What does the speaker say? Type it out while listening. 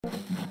Well,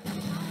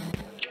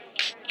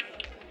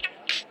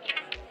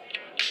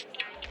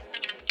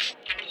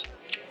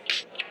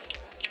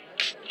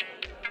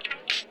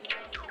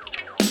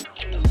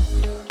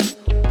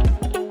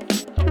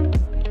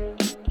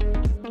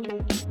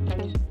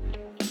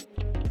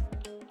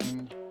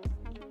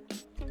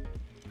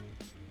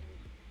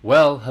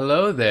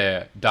 hello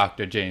there,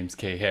 Dr. James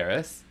K.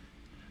 Harris.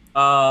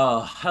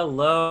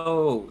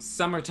 Hello,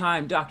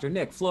 summertime Dr.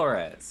 Nick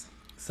Flores.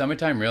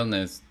 Summertime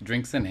realness,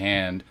 drinks in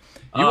hand.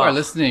 You are Oh,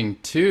 listening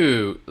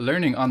to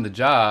Learning on the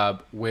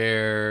Job,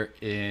 where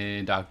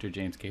Dr.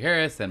 James K.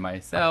 Harris and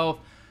myself,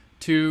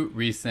 two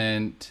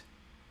recent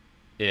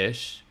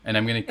ish, and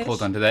I'm going to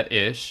hold on ish. to that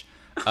ish,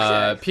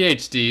 Okay.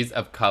 PhDs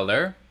of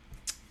color,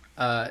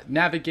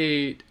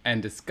 navigate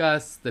and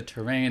discuss the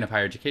terrain of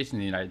higher education in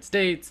the United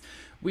States.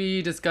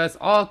 We discuss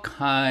all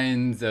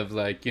kinds of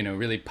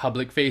really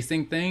public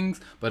facing things,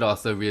 but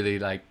also really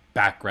like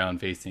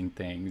background facing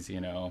things,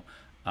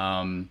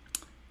 Um,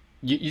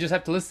 you just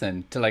have to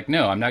listen to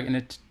no, I'm not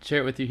going to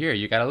share it with you here.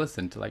 You got to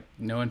listen to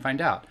know and find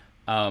out.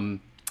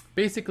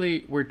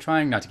 Basically, we're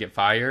trying not to get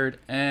fired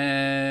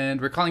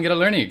and we're calling it a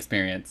learning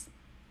experience.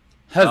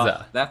 Oh,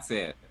 Huzzah. that's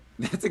it.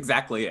 That's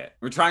exactly it.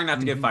 We're trying not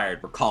to get Mm-hmm.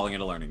 fired. We're calling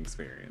it a learning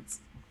experience.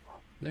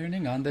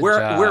 Learning on the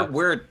We're we're job.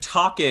 we're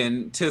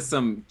talking to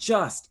some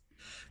just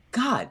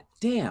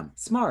goddamn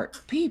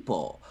smart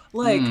people.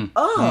 Like, Mm,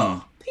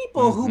 mm,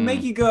 people who mm-hmm.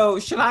 make you go,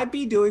 should I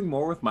be doing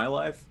more with my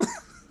life?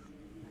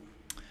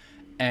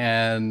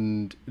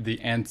 And the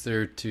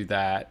answer to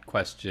that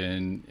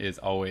question is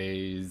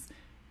always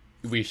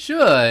we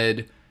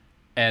should.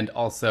 And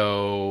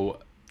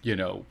also,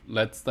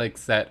 let's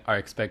set our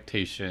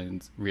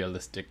expectations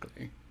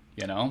realistically,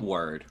 you know?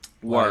 Word.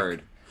 Like,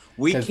 Word.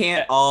 We because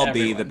can't all be the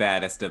everyone.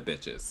 baddest of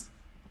bitches.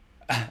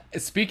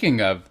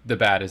 Speaking of the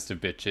baddest of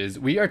bitches,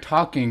 we are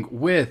talking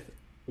with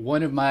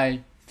one of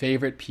my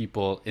favorite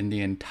people in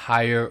the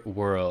entire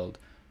world,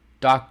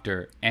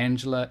 Dr.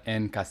 Angela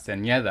N.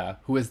 Castañeda,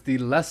 who is the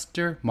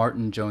Lester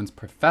Martin Jones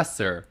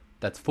Professor,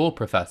 that's full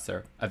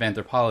professor, of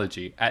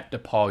anthropology at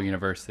DePaul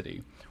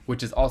University,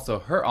 which is also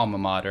her alma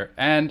mater.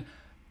 And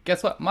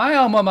guess what? My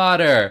alma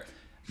mater!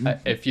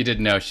 If you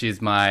didn't know,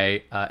 she's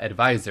my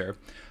advisor.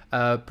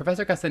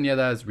 Professor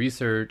Castañeda's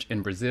research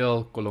in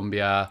Brazil,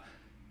 Colombia,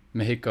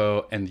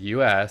 Mexico, and the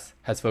US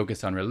has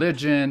focused on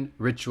religion,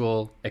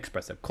 ritual,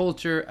 expressive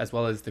culture, as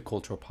well as the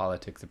cultural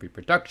politics of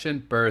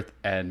reproduction, birth,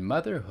 and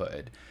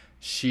motherhood.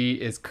 She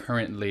is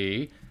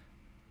currently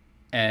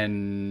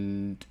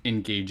and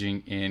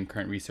engaging in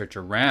current research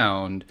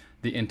around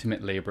the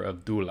intimate labor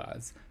of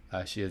doulas.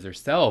 She is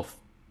herself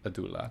a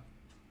doula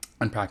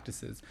and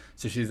practices.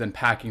 So she's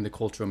unpacking the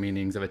cultural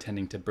meanings of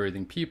attending to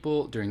birthing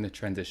people during the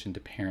transition to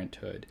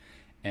parenthood.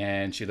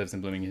 And she lives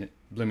in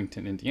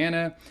Bloomington,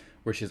 Indiana,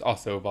 where she's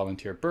also a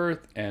volunteer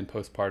birth and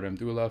postpartum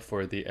doula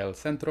for the El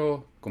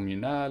Centro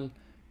Comunal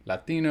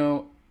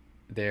Latino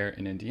there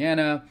in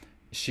Indiana.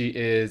 She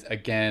is,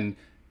 again,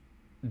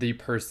 the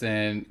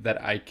person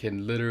that I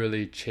can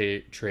literally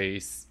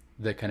trace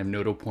the kind of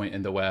nodal point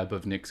in the web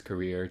of Nick's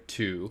career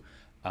to.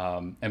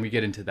 And we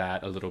get into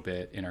that a little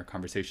bit in our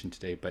conversation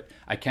today, but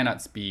I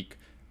cannot speak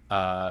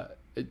uh,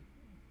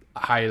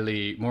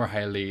 more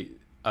highly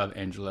of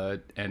Angela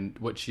and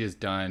what she has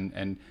done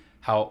and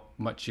how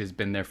much she has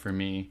been there for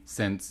me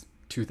since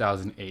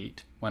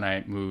 2008 when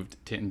I moved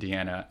to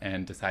Indiana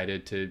and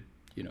decided to,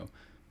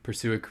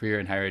 pursue a career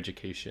in higher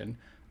education.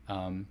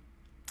 Um,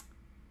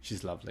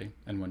 she's lovely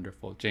and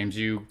wonderful. James,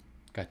 you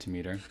got to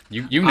meet her.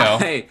 You know.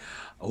 I,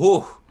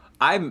 oh,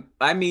 I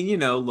mean,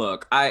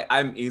 look,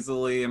 I'm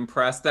easily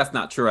impressed. That's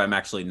not true. I'm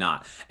actually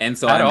not. And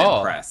so At I'm all.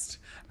 impressed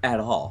at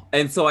all.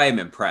 And so I am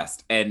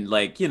impressed. And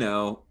like,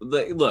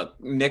 look,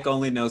 Nick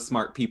only knows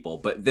smart people,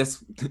 but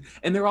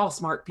and they're all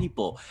smart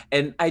people.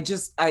 And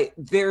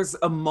there's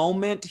a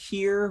moment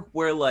here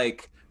where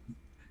like,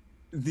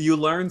 you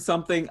learn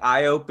something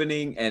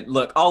eye-opening and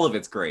look, all of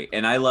it's great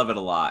and I love it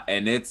a lot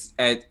and it's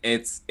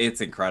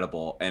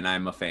incredible and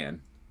I'm a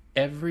fan.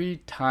 Every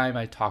time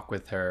I talk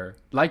with her,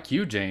 like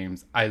you,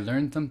 James, I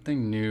learn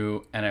something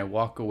new and I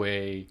walk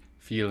away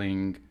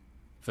feeling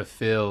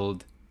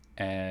fulfilled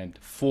and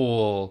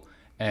full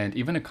and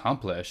even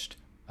accomplished.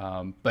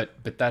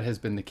 But that has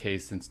been the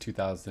case since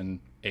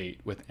 2008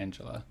 with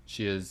Angela.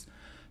 She is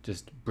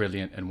just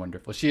brilliant and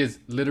wonderful. She is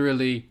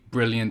literally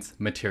brilliance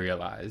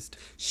materialized.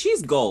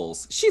 She's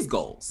goals.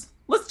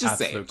 Let's just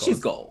say it. Absolute She's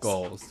goals,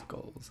 goals. goals,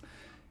 goals.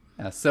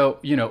 So,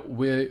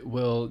 we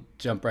will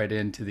jump right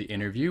into the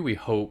interview. We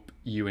hope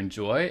you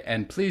enjoy,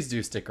 and please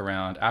do stick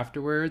around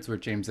afterwards, where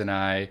James and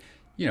I,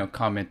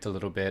 comment a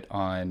little bit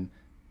on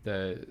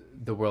the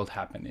world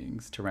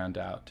happenings to round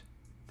out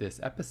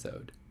this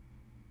episode.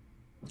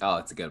 Oh,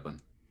 it's a good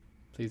one.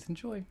 Please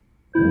enjoy.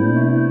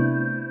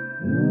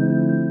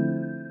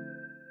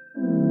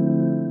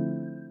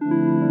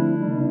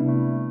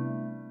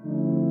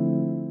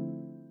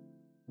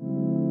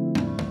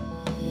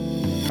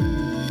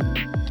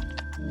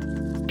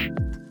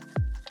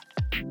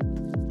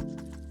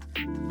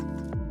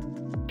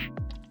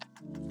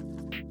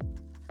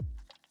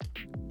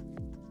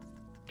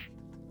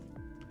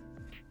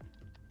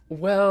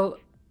 Well,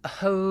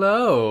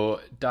 hello,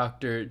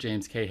 Dr.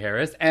 James K.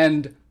 Harris,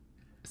 and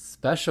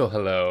special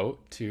hello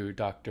to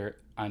Dr.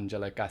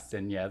 Angela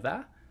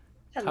Castañeda.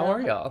 How Hello,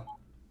 are y'all?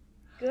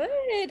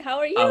 good. How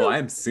are Oh, you?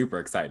 I'm super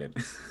excited.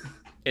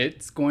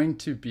 It's going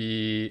to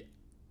be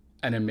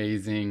an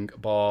amazing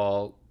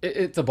ball.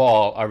 It's a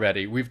ball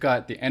already. We've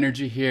got the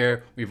energy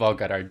here. We've all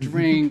got our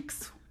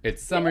drinks.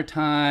 It's Yeah.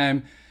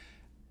 summertime.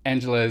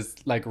 Angela's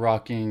like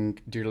rocking,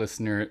 dear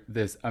listener,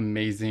 this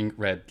amazing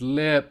red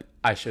lip.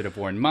 I should have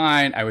worn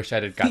mine. I wish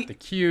I'd have got The the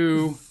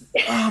cue.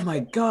 Oh my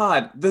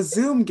God, the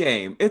Zoom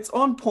game. It's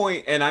on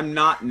point and I'm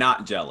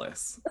not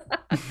jealous.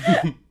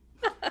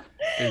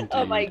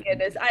 Oh my Indeed.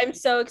 goodness. I'm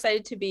so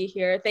excited to be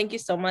here. Thank you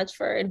so much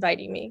for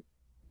inviting me.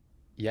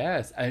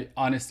 Yes, I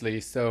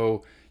honestly,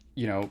 so,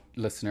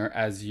 listener,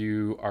 as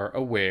you are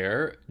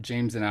aware,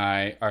 James and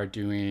I are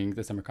doing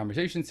the Summer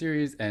Conversation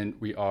series, and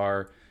we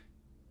are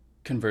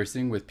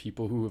conversing with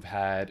people who have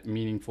had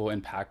meaningful,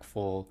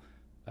 impactful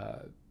uh,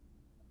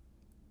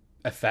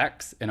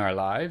 effects in our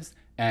lives.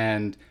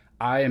 And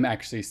I am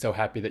actually so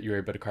happy that you were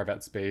able to carve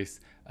out space,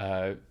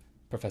 uh,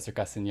 Professor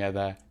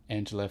Castaneda,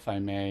 Angela, if I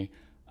may.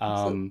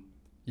 Absolutely. Um,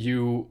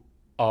 you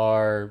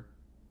are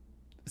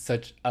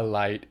such a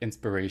light,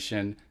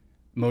 inspiration,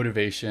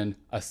 motivation,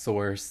 a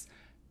source.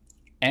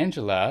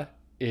 Angela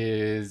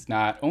is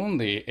not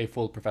only a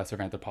full professor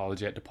of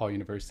anthropology at DePaul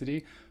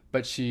University,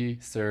 but she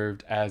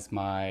served as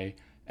my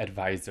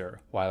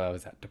advisor while I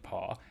was at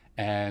DePaul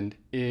and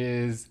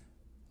is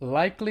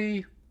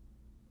likely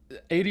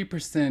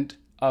 80%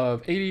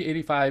 of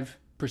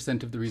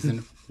 85% of the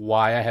reason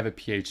why I have a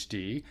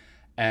PhD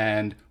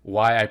and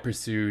why I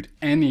pursued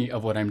any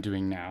of what I'm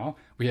doing now.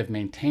 We have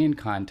maintained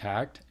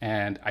contact,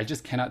 and I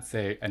just cannot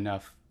say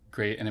enough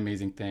great and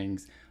amazing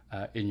things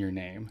in your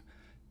name.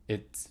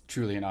 It's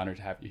truly an honor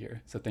to have you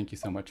here. So thank you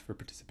so much for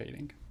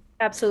participating.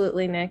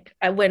 Absolutely, Nick.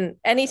 When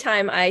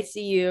anytime I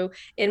see you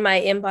in my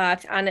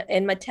inbox on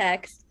in my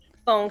text,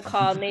 phone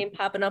call, name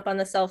popping up on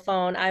the cell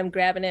phone, I'm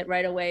grabbing it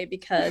right away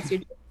because you're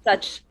just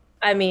such,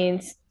 I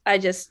mean, I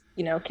just,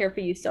 care for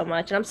you so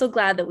much. And I'm so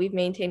glad that we've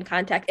maintained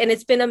contact. And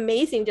it's been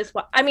amazing just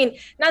I mean,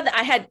 not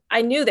that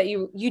I knew that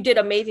you did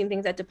amazing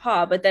things at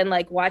DePaul, but then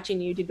like watching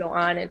you to go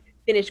on and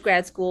finish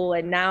grad school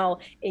and now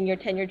in your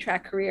tenure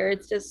track career,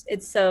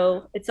 it's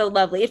so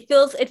lovely. It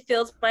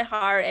fills my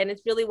heart, and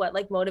it's really what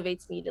like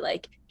motivates me to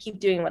like keep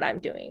doing what I'm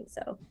doing.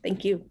 So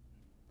thank you.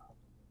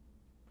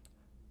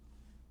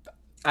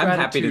 I'm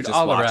happy to Gratitude just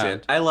all watch it.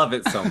 around. I love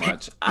it so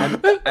much.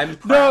 I'm No,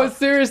 proud.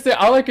 seriously,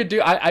 all I could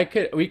do,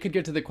 we could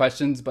get to the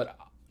questions, but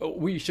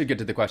we should get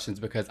to the questions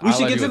because We all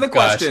should I get do to is the gush.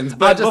 questions, I'll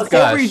but just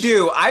before we gush.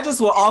 do, I just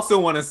will also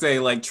want to say,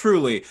 like,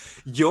 truly,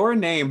 your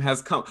name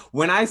has come.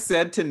 When I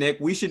said to Nick,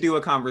 we should do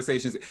a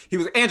conversation, he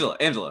was Angela,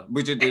 Angela.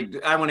 We should do.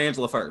 I want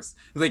Angela first.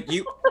 He's like,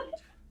 you.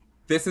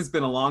 This has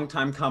been a long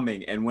time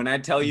coming, and when I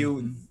tell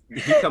you,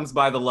 Mhm. he comes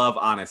by the love,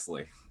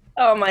 honestly.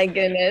 Oh my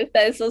goodness,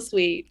 that is so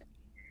sweet.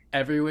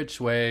 Every which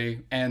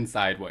way and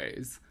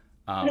sideways,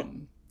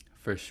 um,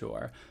 for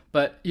sure.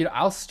 But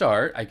I'll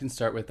start. I can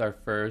start with our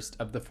first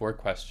of the four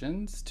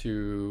questions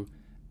to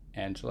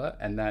Angela,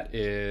 and that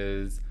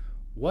is,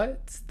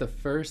 what's the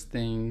first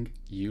thing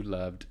you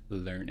loved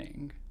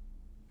learning?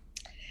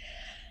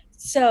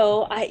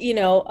 So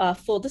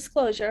full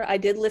disclosure, I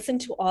did listen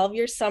to all of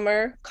your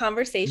summer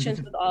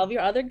conversations with all of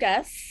your other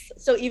guests.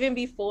 So even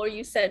before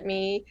you sent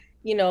me,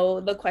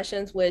 the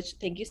questions, which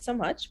thank you so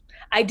much,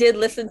 I did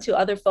listen to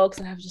other folks,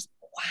 and I was just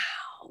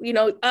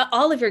wow.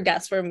 All of your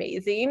guests were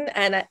amazing,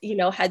 and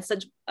had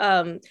such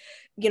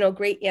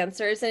great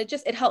answers, and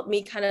it helped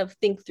me kind of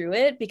think through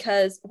it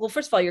because, well,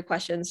 first of all, your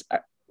questions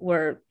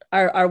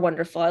are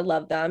wonderful. I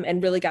love them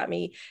and really got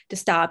me to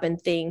stop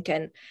and think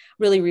and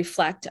really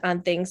reflect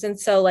on things. And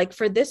so like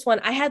for this one,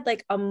 I had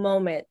like a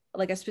moment,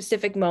 like a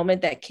specific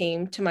moment that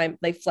came to my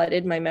like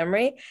flooded my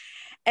memory.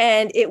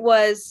 And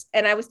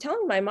I was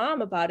telling my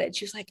mom about it.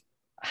 She was like,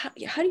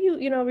 how do you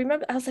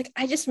remember? I was like,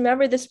 I just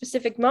remember this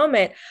specific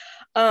moment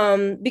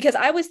because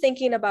I was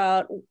thinking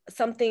about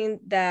something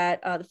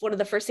that one of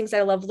the first things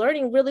I loved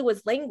learning really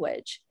was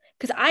language,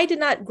 because I did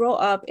not grow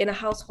up in a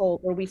household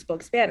where we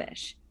spoke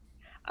Spanish.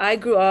 I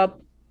grew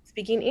up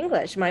speaking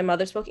English. My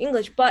mother spoke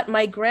English, but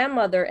my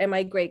grandmother and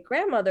my great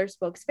grandmother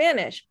spoke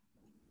Spanish.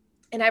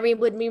 And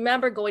would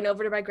remember going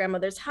over to my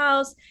grandmother's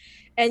house,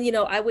 and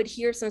I would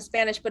hear some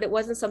Spanish, but it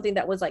wasn't something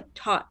that was like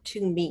taught to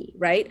me,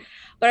 right?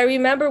 But I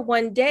remember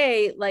one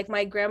day like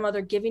my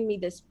grandmother giving me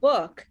this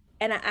book,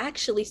 and I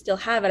actually still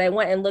have it. I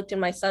went and looked in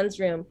my son's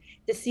room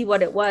to see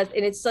what it was,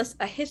 and it's just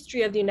a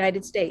history of the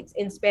United States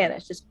in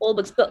Spanish. This old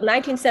book,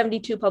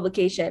 1972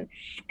 publication.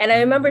 And I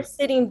remember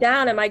sitting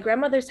down at my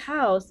grandmother's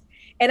house,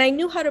 and I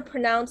knew how to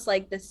pronounce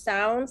like the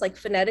sounds like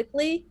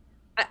phonetically,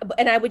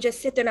 and I would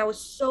just sit there, and I was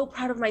so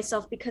proud of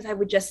myself because I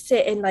would just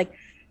sit and like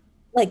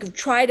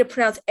try to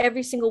pronounce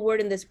every single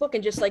word in this book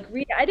and just like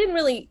read. I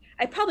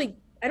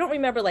don't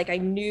remember like I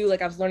knew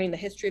like I was learning the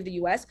history of the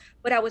US,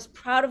 but I was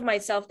proud of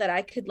myself that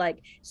I could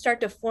like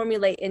start to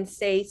formulate and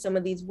say some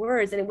of these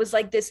words. And it was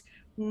like this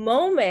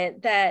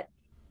moment that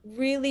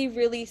really,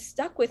 really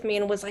stuck with me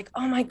and was like,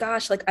 oh my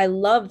gosh, like I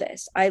love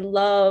this. I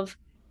love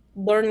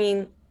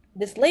learning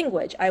this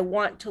language. I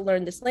want to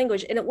learn this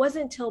language. And it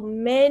wasn't until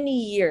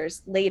many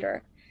years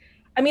later.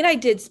 I mean, I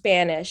did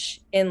Spanish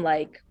in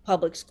like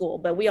public school,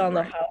 but we all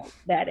know Right. how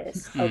that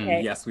is.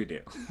 Okay. Yes, we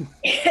do.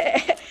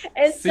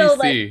 And so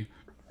like, CC.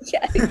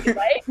 yeah,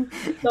 right.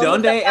 So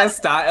Donde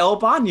está el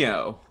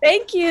baño?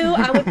 thank you.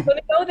 I was going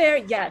to go there.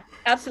 Yeah,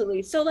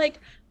 absolutely. So like,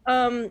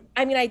 I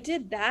mean, I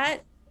did that,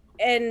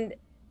 and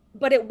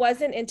but it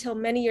wasn't until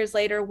many years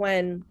later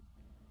when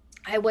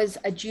I was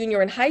a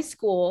junior in high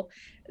school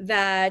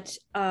that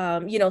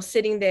you know,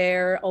 sitting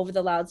there over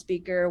the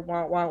loudspeaker,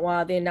 wah wah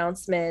wah, the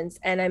announcements,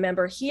 and I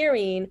remember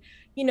hearing,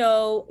 you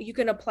know, you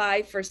can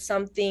apply for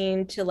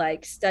something to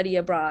like study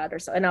abroad or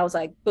so, and I was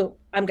like, boom,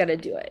 I'm gonna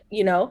do it,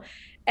 you know,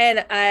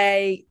 and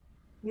I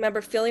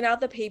remember filling out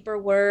the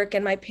paperwork,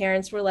 and my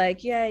parents were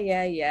like, yeah,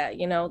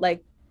 you know,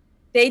 like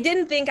they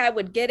didn't think I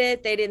would get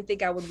it, they didn't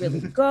think I would really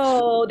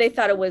go, they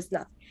thought it was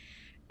nothing.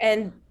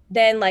 And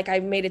then like I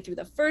made it through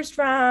the first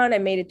round, I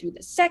made it through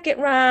the second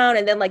round,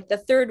 and then like the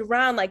third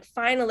round, like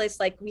finalists,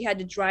 like we had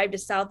to drive to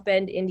South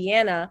Bend,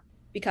 Indiana,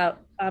 because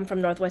I'm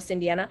from Northwest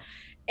Indiana,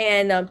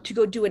 and to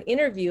go do an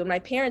interview. And my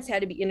parents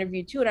had to be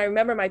interviewed too. And I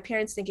remember my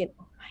parents thinking,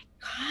 "Oh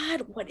my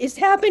God, what is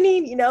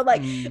happening?" You know,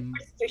 like,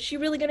 is she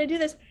really going to do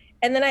this?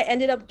 And then I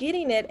ended up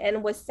getting it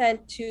and was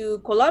sent to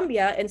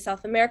Colombia in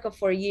South America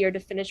for a year to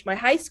finish my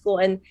high school.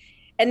 And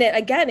then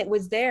again, it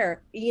was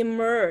there,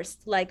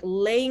 immersed, like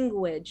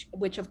language,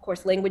 which of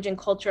course language and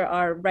culture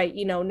are right,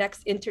 you know,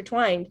 next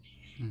intertwined.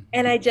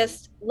 And I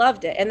just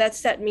loved it. And that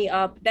set me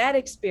up, that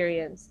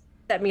experience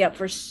set me up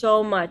for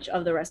so much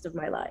of the rest of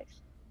my life.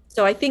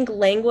 So I think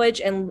language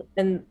and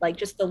like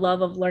just the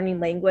love of learning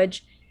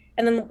language,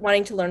 and then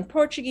wanting to learn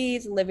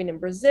Portuguese and living in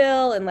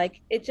Brazil, and like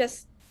it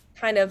just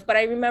kind of, but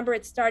I remember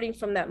it starting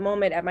from that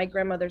moment at my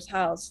grandmother's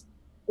house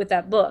with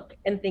that book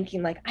and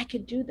thinking like I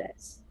could do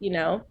this, you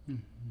know?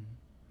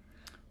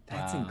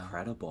 That's Wow.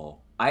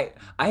 incredible. I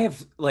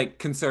have like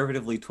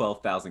conservatively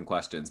 12,000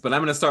 questions, but I'm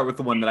going to start with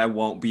the one that I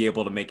won't be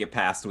able to make it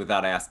past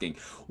without asking.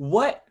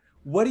 What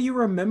do you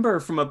remember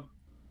from a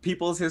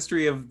people's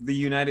history of the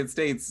United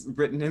States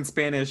written in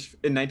Spanish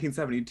in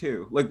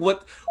 1972? Like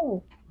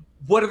Oh,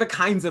 what are the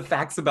kinds of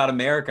facts about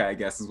America, I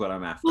guess is what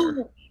I'm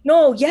after.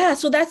 no, yeah.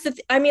 So that's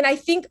I mean, I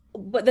think,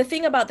 but the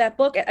thing about that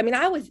book, I mean,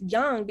 I was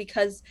young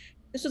because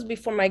this was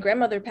before my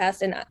grandmother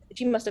passed, and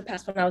she must have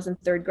passed when I was in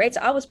third grade.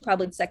 So I was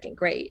probably in second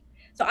grade.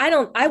 So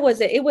I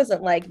wasn't, it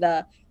wasn't like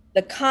the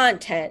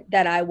content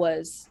that I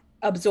was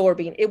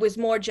absorbing. It was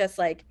more just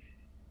like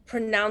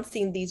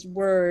pronouncing these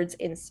words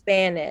in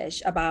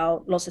Spanish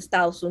about los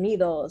Estados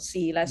Unidos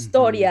y la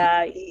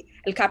historia y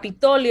el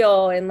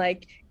Capitolio, and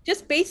like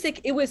just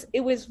basic, it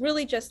was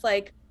really just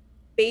like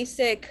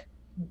basic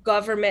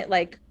government,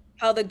 like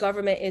how the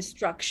government is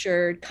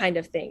structured kind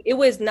of thing. It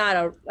was not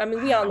a, I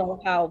mean, we all know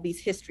Wow. how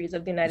these histories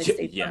of the United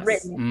States are Yes.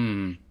 written.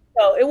 Mm.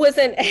 So it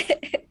wasn't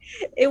it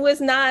it was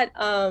not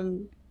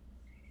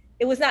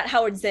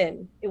Howard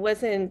Zinn. It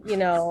wasn't, you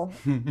know,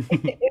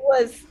 it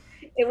was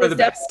it For was the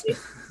best.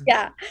 definitely,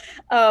 yeah.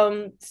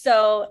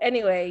 So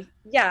anyway,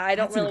 yeah, I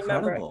don't That's really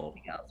remember incredible.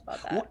 anything else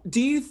about that.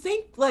 Do you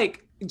think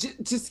like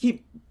just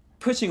keep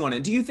pushing on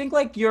it? Do you think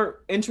like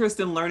your interest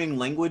in learning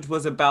language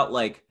was about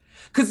like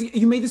because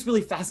you made this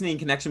really fascinating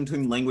connection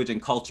between language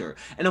and culture,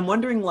 and I'm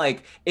wondering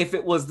like if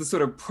it was the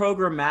sort of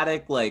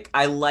programmatic like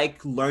I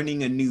like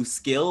learning a new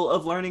skill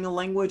of learning a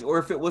language, or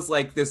if it was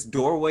like this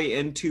doorway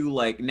into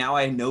like now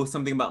I know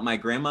something about my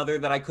grandmother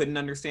that I couldn't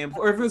understand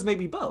before, or if it was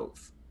maybe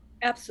both.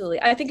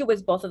 Absolutely. I think it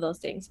was both of those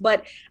things.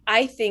 But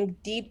I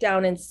think deep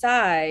down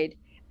inside,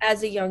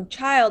 as a young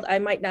child, I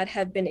might not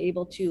have been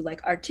able to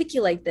like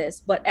articulate this.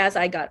 But as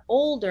I got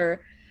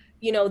older,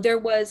 you know, there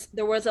was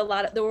a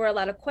lot of, there were a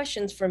lot of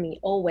questions for me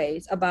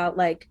always about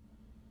like,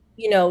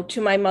 you know,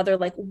 to my mother,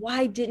 like,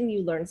 why didn't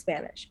you learn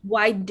Spanish?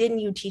 Why didn't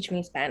you teach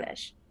me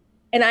Spanish?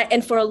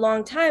 And for a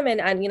long time,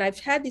 and you know, I've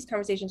had these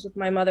conversations with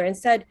my mother and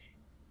said,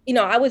 you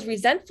know, I was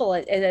resentful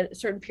at a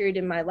certain period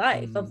in my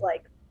life of Mm.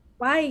 like,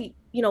 why,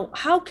 you know,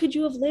 how could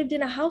you have lived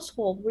in a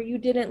household where you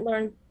didn't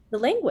learn the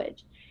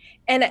language?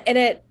 And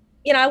it,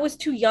 you know, I was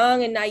too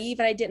young and naive,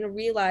 and I didn't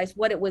realize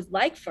what it was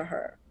like for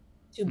her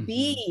to Mhm.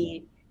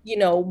 be, you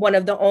know, one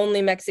of the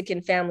only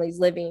Mexican families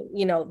living,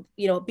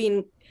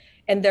 being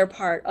in their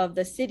part of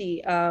the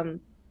city, and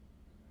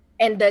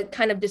the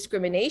kind of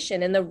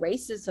discrimination and the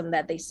racism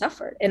that they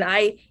suffered. And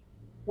I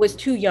was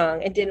too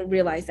young and didn't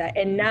realize that.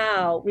 And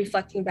now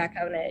reflecting back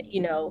on it,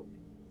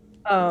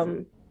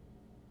 um,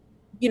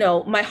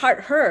 my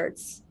heart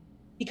hurts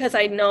because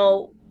I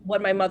know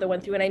what my mother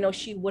went through, and I know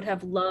she would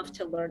have loved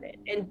to learn it.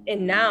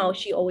 And now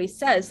she always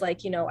says, like,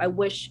 I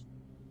wish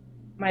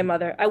I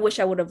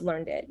would have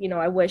learned it.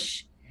 I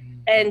wish.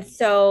 And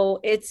so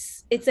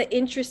it's an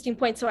interesting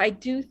point. So I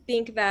do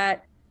think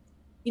that,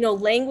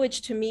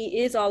 language to me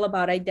is all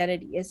about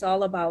identity. It's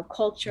all about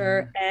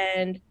culture. Mm.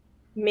 And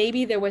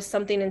maybe there was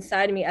something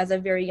inside of me as a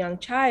very young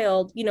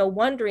child,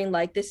 wondering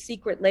like this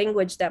secret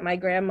language that my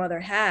grandmother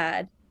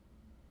had,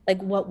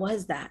 like, what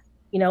was that?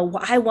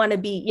 I want to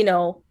be,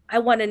 I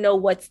want to know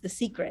what's the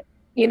secret.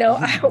 You know,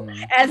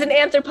 Mhm. as an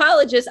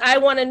anthropologist, I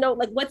want to know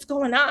like what's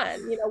going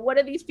on. You know, what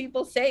are these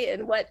people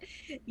saying? What,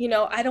 you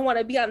know, I don't want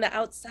to be on the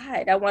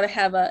outside. I want to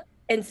have a,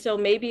 and so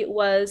maybe it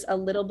was a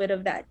little bit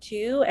of that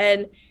too.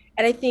 And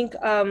I think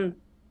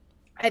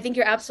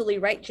you're absolutely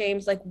right,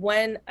 James. Like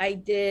when I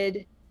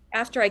did,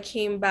 after I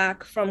came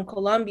back from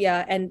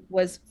Colombia and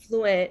was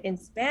fluent in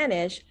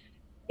Spanish,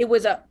 it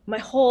was my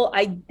whole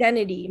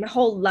identity, my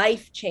whole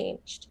life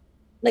changed.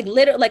 Like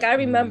literally, like I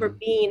remember Mm.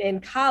 being in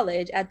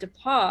college at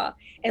DePauw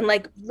and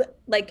like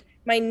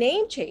my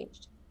name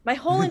changed. My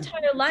whole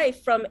entire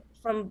life from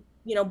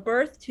you know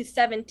birth to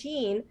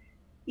 17,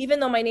 even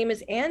though my name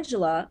is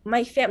Angela,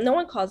 no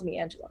one calls me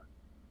Angela.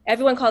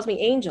 Everyone calls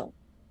me Angel.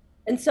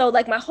 And so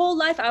like my whole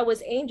life I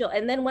was Angel.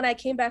 And then when I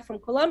came back from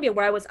Colombia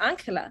where I was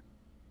Angela,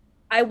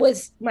 I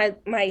was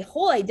my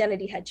whole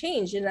identity had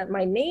changed and that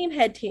my name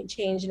had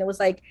changed. And it was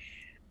like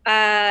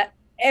uh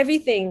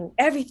everything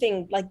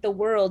like the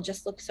world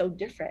just looked so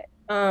different.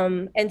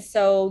 And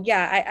so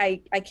yeah,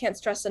 I can't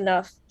stress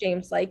enough,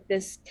 James, like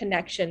this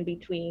connection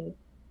between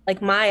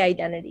like my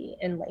identity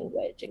and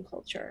language and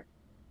culture.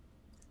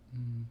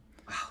 Mm.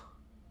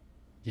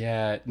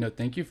 Yeah, no,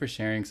 thank you for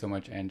sharing so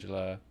much,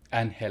 Angela.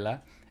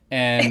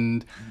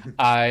 And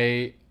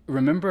I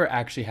remember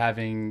actually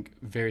having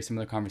very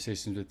similar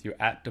conversations with you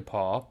at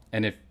DePaul.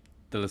 And if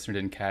the listener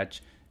didn't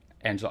catch,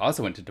 Angela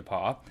also went to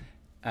DePaul.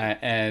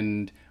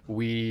 And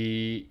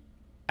we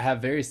have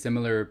very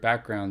similar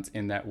backgrounds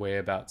in that way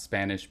about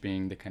Spanish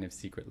being the kind of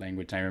secret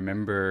language. And I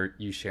remember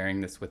you sharing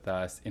this with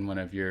us in one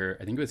of your,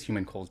 I think it was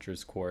human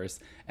cultures course.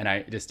 And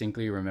I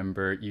distinctly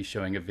remember you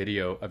showing a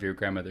video of your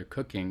grandmother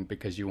cooking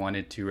because you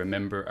wanted to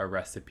remember a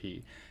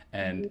recipe.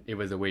 And Mhm. it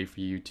was a way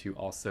for you to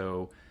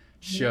also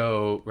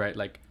show, right,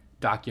 like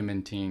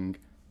documenting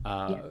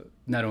Yeah.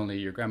 not only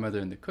your grandmother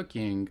and the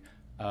cooking,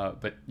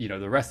 but, you know,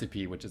 the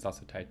recipe, which is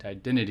also tied to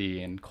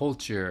identity and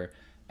culture.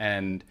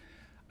 And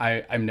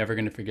I'm never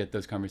going to forget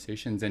those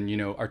conversations. And, you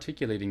know,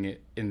 articulating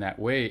it in that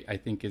way, I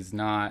think is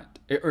not,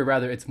 or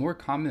rather, it's more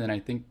common than I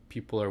think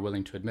people are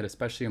willing to admit,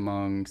 especially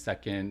among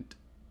second,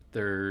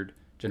 third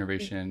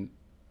generation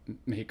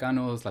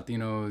Mexicanos,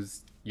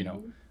 Latinos, you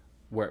know,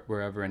 Mhm.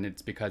 wherever. And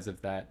it's because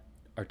of that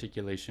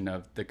articulation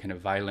of the kind of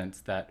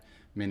violence that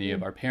many of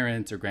Mhm. our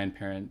parents or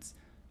grandparents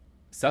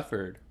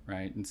suffered,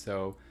 right? And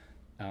so,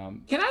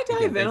 Can I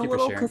again, dive in thank a you for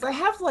little? sharing. Because I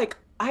have like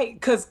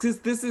because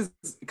this is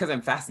because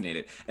I'm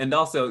fascinated, and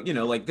also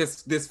like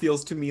this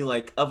feels to me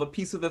like of a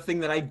piece of the thing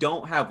that I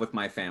don't have with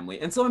my family,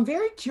 and so I'm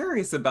very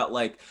curious about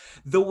like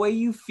the way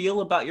you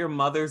feel about your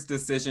mother's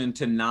decision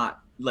to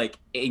not like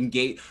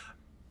engage,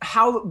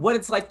 how what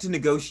it's like to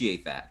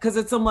negotiate that, because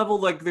at some level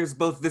like there's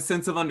both the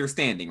sense of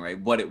understanding, right,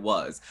 what it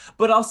was,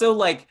 but also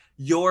like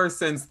your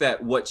sense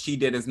that what she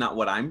did is not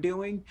what I'm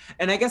doing.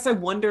 And I guess I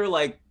wonder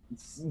like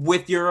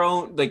with your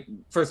own, like,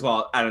 first of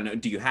all, I don't know,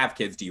 do you have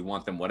kids, do you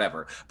want them,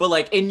 whatever, but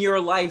like in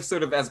your life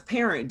sort of as a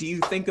parent, do you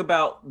think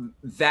about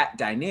that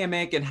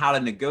dynamic and how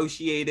to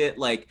negotiate it?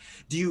 Like,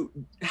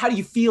 how do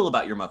you feel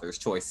about your mother's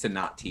choice to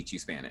not teach you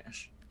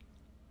Spanish?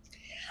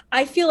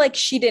 I feel like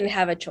she didn't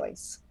have a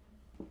choice.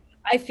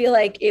 I feel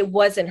like it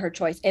wasn't her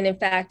choice. And in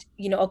fact,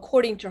 you know,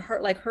 according to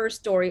her, like her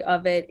story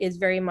of it is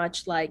very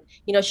much like,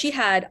 you know, she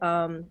had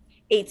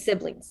 8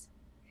 siblings.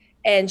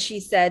 And she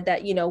said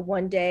that, you know,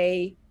 one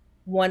day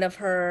one of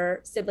her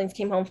siblings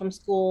came home from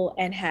school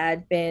and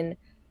had been,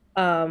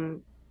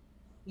 um,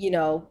 you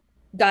know,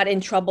 got in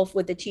trouble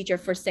with the teacher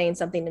for saying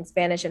something in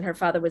Spanish. And her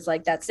father was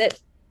like, that's it.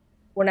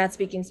 We're not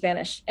speaking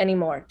Spanish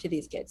anymore to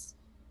these kids.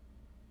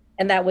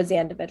 And that was the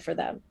end of it for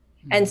them.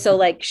 And Mm. so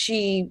like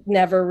she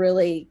never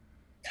really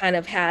kind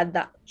of had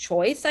that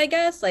choice, I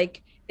guess.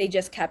 Like they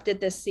just kept it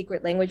this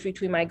secret language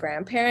between my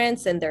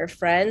grandparents and their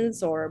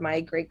friends or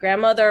my great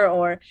grandmother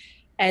or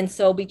and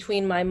so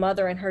between my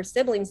mother and her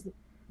siblings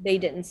they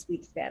didn't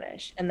speak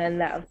Spanish and then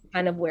that was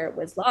kind of where it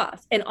was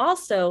lost. And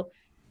also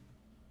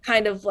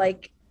kind of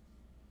like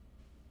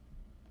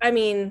I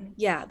mean,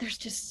 yeah, there's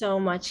just so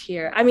much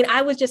here. I mean,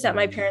 I was just at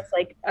my Mm. parents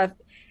like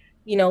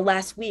you know,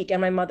 last week, and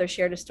my mother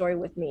shared a story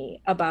with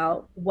me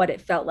about what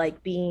it felt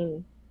like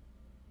being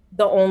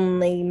the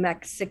only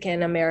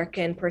Mexican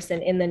American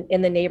person in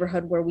the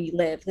neighborhood where we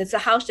live. It's a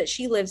house that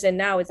she lives in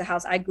now. It's a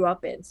house I grew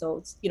up in. So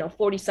it's, you know,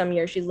 40 some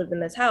years she's lived in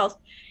this house.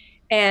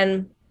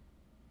 And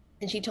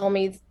and she told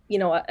me, you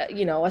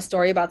know, a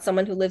story about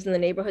someone who lives in the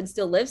neighborhood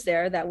still lives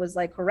there that was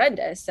like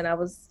horrendous. And I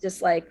was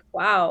just like,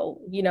 wow,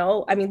 you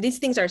know, I mean, these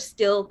things are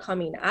still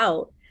coming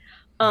out.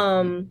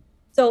 Mhm.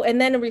 So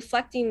and then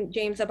reflecting,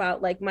 James,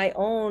 about like my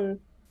own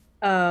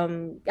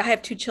I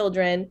have 2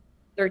 children,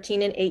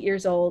 13 and 8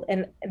 years old.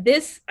 And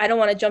this, I don't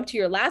want to jump to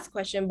your last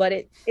question, but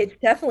it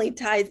definitely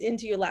ties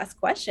into your last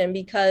question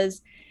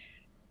because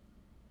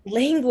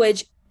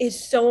language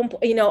is so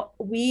important. You know,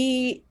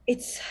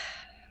 it's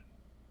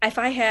if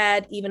I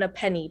had even a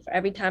penny for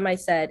every time I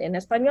said en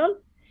español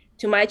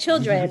to my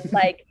children,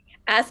 like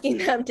asking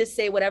them to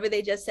say whatever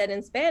they just said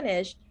in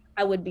Spanish,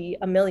 I would be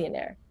a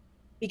millionaire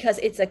because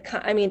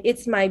I mean,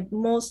 it's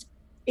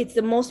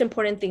the most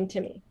important thing to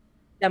me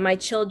that my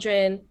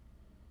children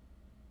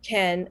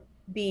can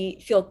be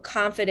feel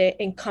confident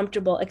and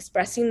comfortable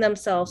expressing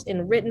themselves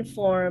in written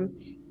form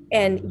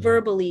and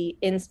verbally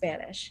in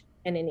Spanish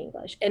and in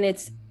English. And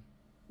it's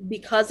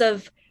because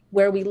of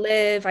where we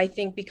live, I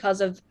think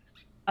because of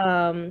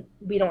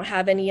we don't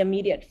have any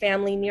immediate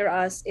family near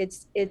us.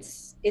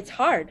 It's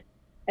hard,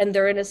 and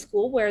they're in a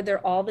school where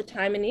they're all the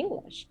time in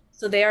English,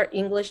 so they are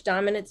English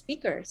dominant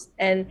speakers,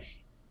 and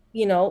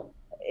you know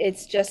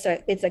it's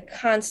a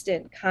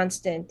constant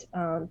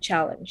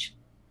challenge.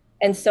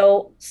 And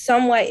so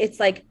some way it's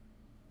like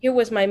here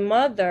was my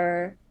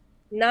mother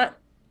not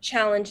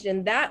challenged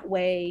in that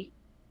way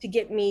to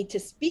get me to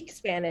speak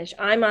Spanish.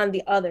 I'm on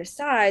the other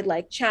side,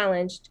 like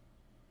challenged.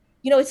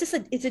 It's just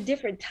it's a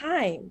different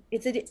time. Yeah.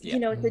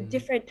 It's a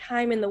different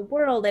time in the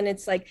world. And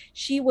it's like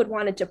she would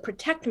wanted to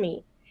protect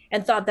me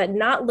and thought that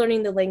not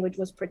learning the language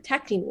was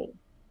protecting me.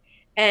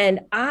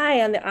 And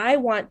I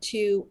want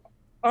to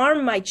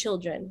arm my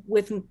children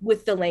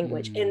with the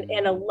language and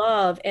a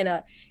love and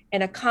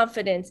a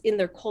confidence in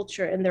their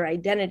culture and their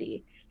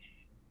identity.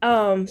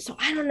 So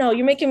I don't know.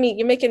 You're making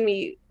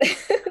me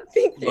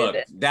think through Look,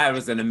 this. that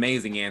was an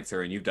amazing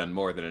answer, and you've done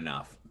more than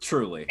enough.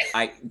 Truly.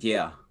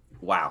 Yeah.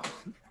 Wow.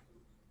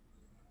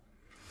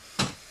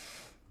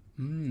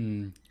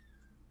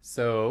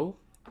 So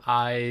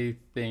I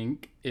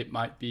think it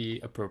might be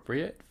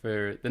appropriate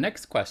for the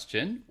next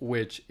question,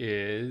 which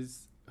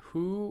is,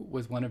 who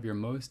was one of your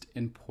most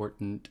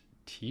important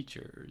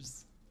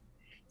teachers?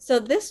 So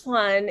this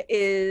one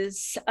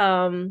is,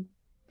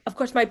 of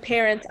course, my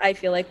parents, I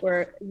feel like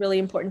were really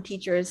important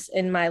teachers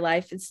in my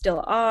life and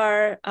still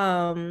are.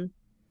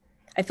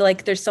 I feel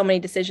like there's so many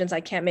decisions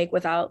I can't make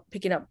without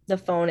picking up the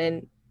phone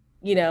and,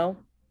 you know,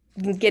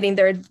 getting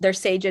their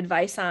sage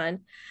advice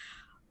on.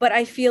 But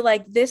I feel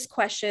like this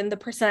question, the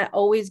person I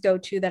always go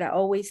to that I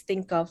always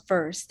think of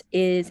first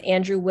is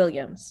Andrew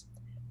Williams,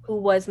 who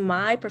was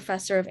my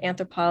professor of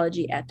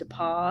anthropology at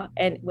DePauw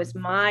and was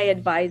my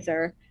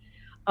advisor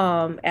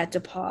at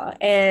DePauw.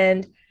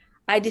 And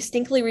I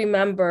distinctly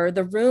remember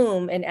the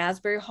room in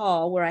Asbury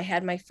Hall where I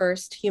had my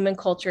first human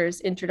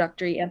cultures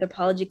introductory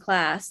anthropology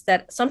class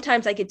that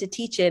sometimes I get to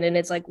teach in, and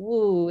it's like,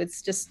 woo,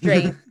 it's just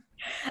strange.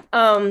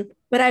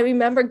 But I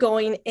remember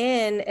going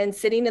in and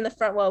sitting in the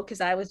front row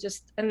because I was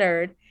just a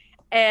nerd.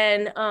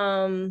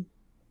 And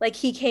like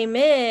he came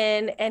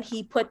in and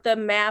he put the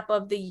map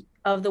of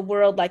the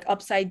world like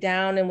upside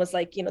down and was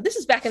like, this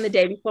is back in the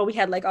day before we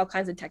had like all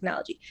kinds of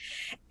technology.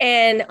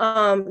 And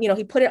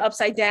he put it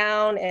upside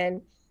down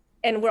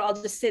and we're all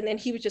just sitting and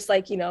he was just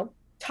like,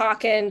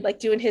 talking, like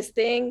doing his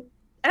thing.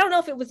 I don't know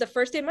if it was the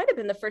first day, it might have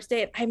been the first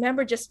day. And I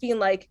remember just being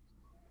like,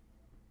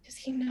 does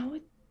he know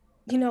it?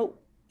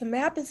 The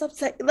map is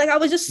upside, like I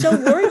was just so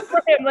worried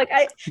for him. Like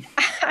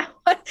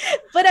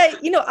but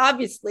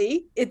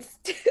obviously it's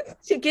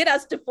to get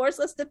us to force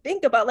us to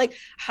think about like,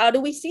 how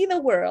do we see the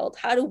world?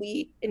 How do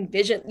we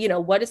envision,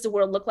 what does the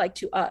world look like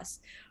to us?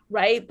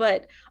 Right.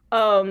 But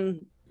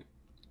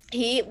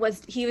he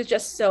was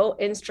just so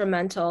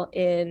instrumental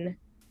in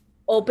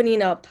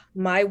opening up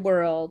my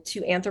world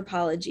to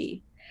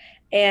anthropology.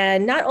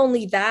 And not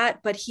only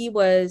that, but he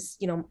was,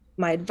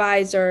 my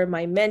advisor,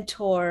 my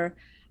mentor.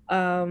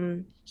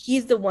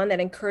 He's the one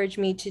that encouraged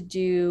me to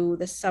do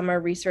the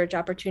summer research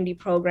opportunity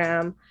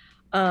program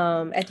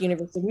at the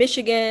University of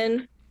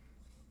Michigan.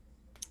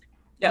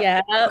 Yep.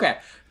 Yeah. Okay.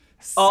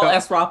 All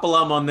SROP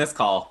alum on this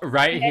call.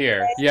 Right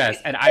here. Yes.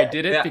 And I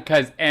did it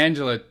because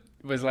Angela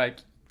was like,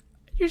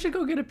 you should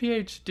go get a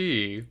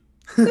PhD.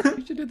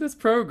 You should do this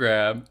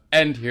program.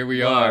 And here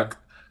we are.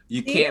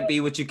 You can't be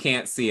what you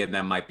can't see, and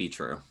that might be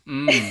true.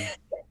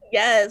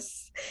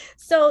 Yes.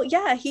 So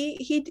yeah,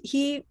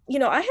 he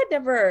I had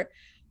never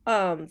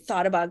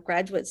thought about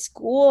graduate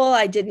school.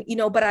 I didn't,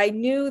 but I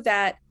knew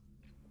that,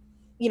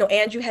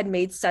 Andrew had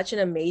made such an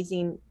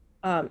amazing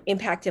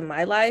impact in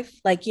my life.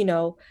 Like,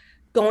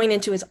 going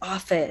into his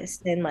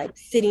office and like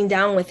sitting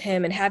down with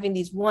him and having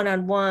these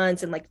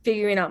one-on-ones and like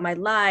figuring out my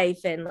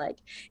life and like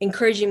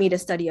encouraging me to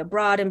study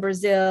abroad in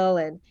Brazil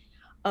and,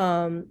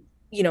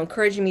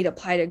 encouraging me to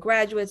apply to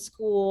graduate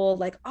school.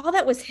 Like all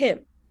that was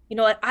him.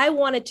 Like I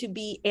wanted to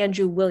be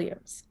Andrew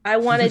Williams. I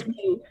wanted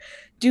to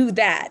do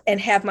that and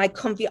have my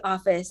comfy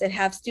office and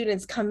have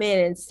students come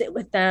in and sit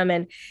with them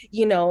and,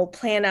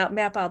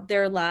 map out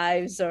their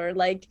lives, or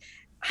like,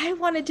 I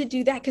wanted to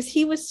do that because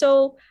he was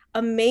so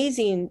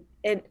amazing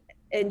and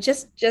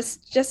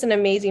just an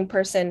amazing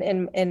person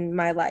in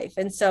my life.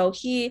 And so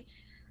he,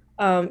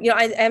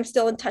 I am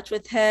still in touch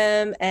with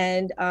him,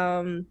 and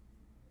I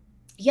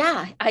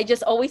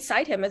just always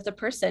cite him as the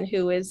person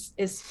who is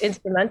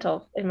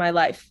instrumental in my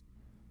life.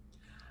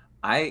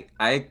 I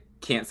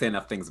can't say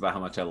enough things about how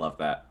much I love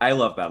that. I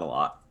love that a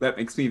lot. That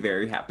makes me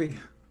very happy.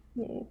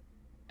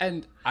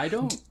 And I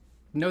don't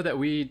know that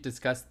we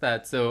discussed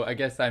that. So I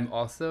guess I'm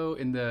also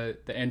in the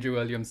Andrew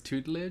Williams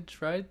tutelage,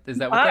 right? Is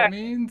that what that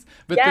means?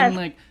 But then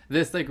like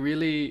this like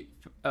really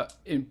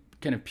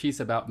kind of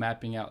piece about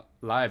mapping out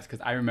lives,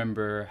 because I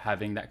remember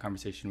having that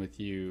conversation with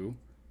you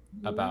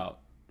about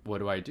what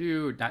do I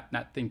do,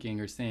 not thinking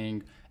or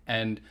saying.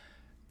 And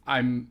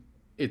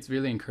it's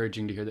really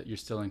encouraging to hear that you're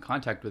still in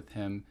contact with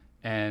him.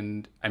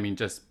 And I mean,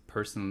 just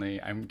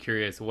personally, I'm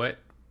curious, what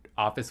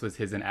office was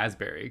his in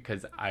Asbury?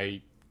 Because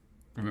I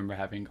remember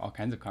having all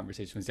kinds of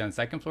conversations. Was he on the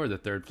second floor or the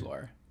third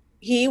floor?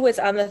 He was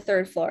on the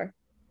third floor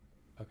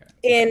Okay.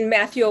 in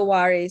Matthew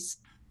Awari's.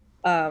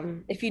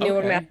 If you knew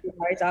where Okay. Matthew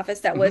Awari's office,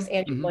 that was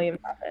Andrew Williams'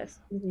 office.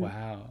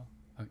 Wow.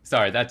 Okay.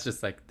 Sorry, that's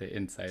just like the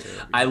insider.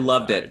 I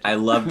loved it. I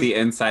love the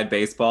inside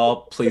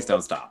baseball. Please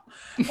don't stop.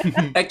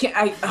 I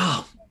can't.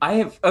 I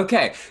have.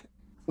 Okay.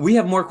 We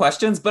have more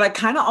questions, but I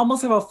kind of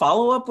almost have a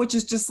follow-up, which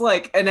is just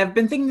like, and I've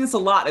been thinking this a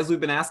lot as we've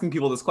been asking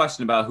people this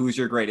question about who's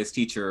your greatest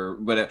teacher.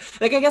 But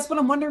like, I guess what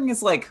I'm wondering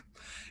is like,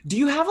 do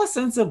you have a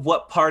sense of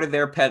what part of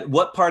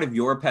what part of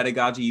your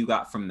pedagogy you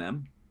got from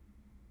them?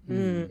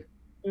 Mm.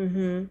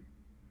 Mm-hmm.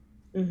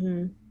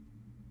 Mm-hmm.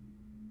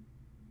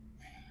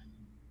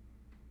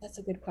 That's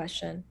a good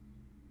question.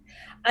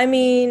 I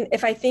mean,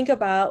 if I think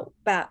about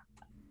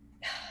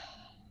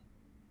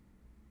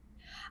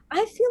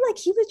I feel like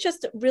he was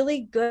just really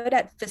good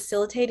at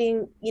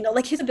facilitating,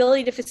 like his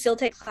ability to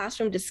facilitate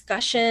classroom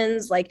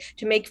discussions, like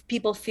to make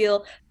people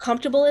feel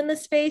comfortable in the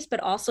space,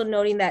 but also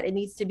noting that it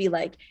needs to be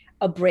like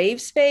a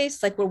brave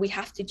space, like where we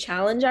have to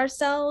challenge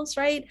ourselves,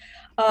 right?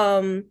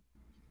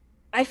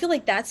 I feel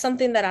like that's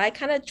something that I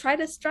kind of try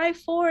to strive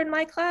for in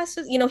my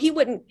classes.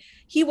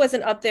 He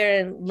wasn't up there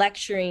and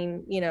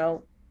lecturing,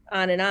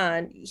 on and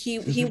on. He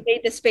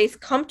made the space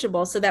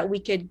comfortable so that we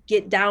could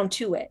get down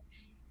to it.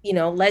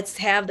 Let's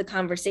have the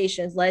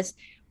conversations. Let's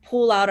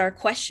pull out our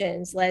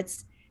questions.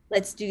 Let's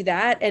do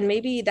that. And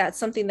maybe that's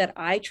something that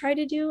I try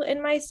to do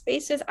in my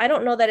spaces. I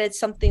don't know that it's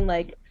something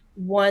like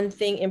one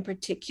thing in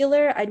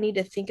particular. I need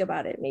to think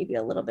about it maybe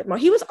a little bit more.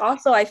 He was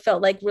also, I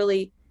felt like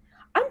really,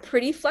 I'm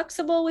pretty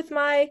flexible with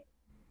my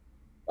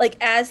like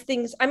as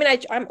things. I mean,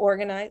 I'm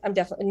organized. I'm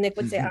definitely, Nick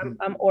would say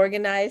I'm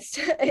organized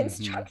in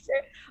structure,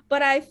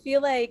 but I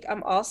feel like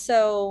I'm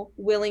also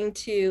willing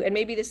to, and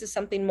maybe this is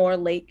something more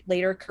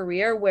later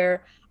career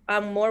where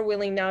I'm more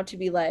willing now to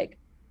be like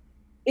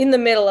in the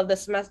middle of the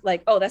semester,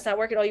 like, oh, that's not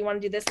working. Oh, you want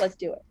to do this? Let's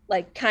do it.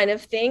 Like kind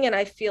of thing. And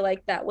I feel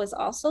like that was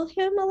also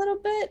him a little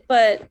bit,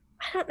 but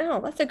I don't know.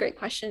 That's a great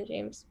question,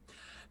 James.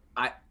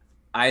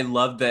 I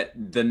love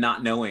that the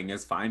not knowing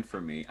is fine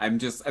for me. I'm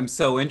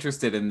so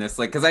interested in this,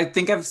 like, because I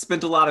think I've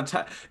spent a lot of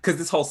time, because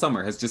this whole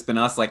summer has just been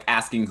us like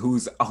asking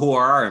who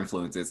are our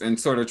influences and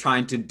sort of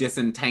trying to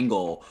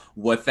disentangle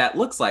what that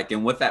looks like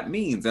and what that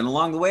means. And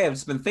along the way, I've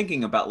just been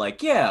thinking about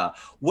like, yeah,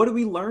 what do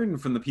we learn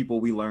from the people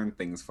we learn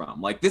things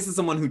from? Like, this is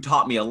someone who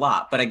taught me a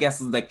lot, but I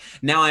guess like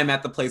now I'm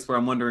at the place where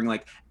I'm wondering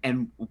like,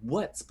 and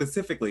what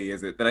specifically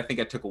is it that I think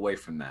I took away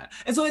from that?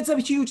 And so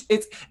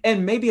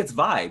and maybe it's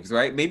vibes,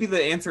 right? Maybe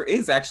the answer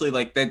is actually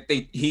like that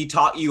he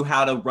taught you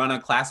how to run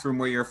a classroom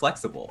where you're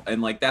flexible.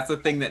 And like, that's a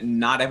thing that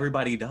not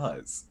everybody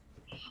does.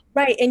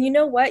 Right. And you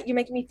know what you're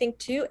making me think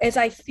too, is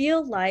I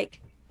feel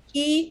like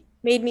he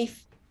made me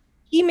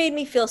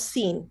feel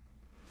seen.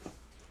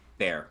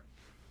 There.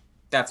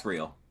 That's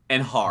real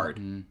and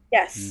hard.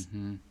 Yes.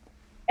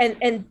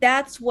 And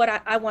that's what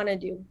I want to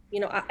do.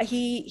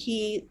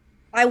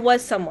 I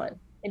was someone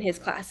in his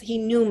class. He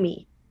knew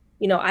me.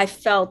 I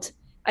felt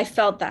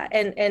that.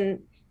 And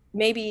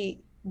maybe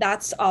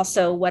that's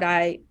also what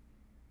I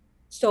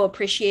so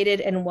appreciated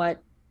and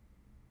what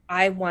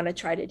I want to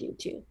try to do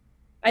too.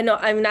 I know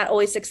I'm not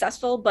always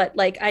successful, but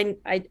like I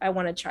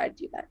want to try to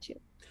do that too.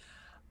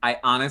 I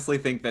honestly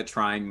think that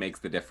trying makes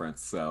the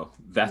difference. So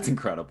that's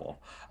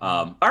incredible.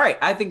 All right.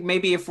 I think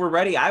maybe if we're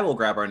ready, I will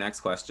grab our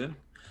next question,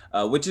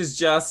 which is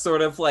just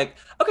sort of like,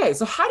 okay,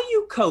 so how do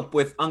you cope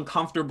with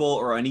uncomfortable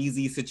or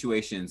uneasy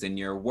situations in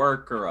your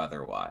work or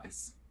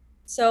otherwise?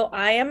 So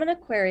I am an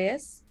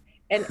Aquarius,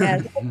 and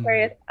as an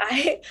Aquarius,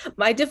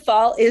 my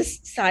default is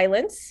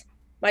silence.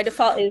 My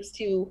default is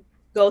to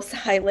go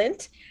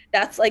silent.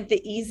 That's like the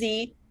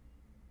easy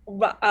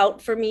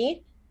out for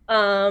me.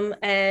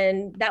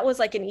 And that was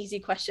like an easy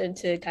question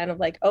to kind of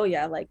like, oh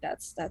yeah, like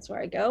that's where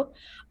I go.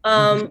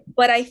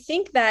 But I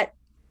think that,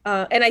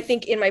 and I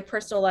think in my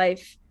personal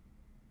life,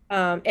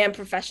 and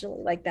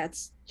professionally, like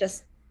that's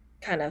just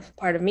kind of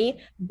part of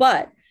me.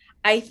 But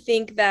I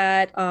think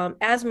that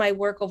as my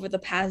work over the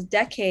past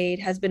decade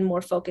has been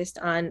more focused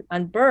on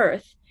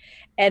birth,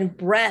 and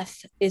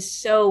breath is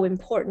so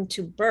important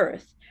to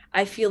birth,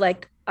 I feel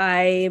like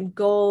I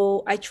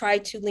try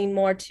to lean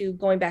more to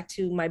going back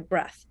to my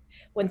breath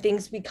when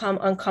things become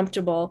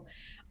uncomfortable,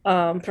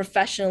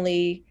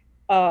 professionally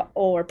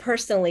or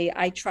personally.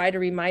 I try to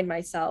remind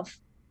myself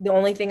the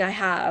only thing I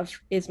have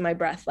is my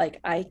breath. Like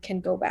I can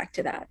go back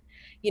to that,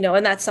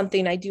 and that's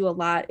something I do a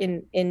lot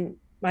in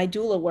my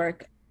doula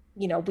work.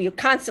 We are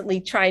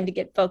constantly trying to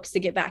get folks to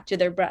get back to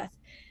their breath.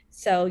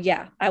 So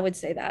yeah, I would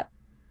say that.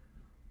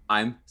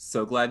 I'm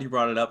so glad you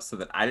brought it up so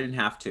that I didn't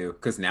have to,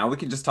 because now we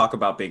can just talk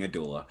about being a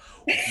doula.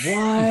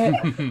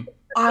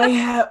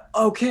 What?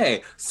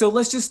 Okay, so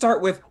let's just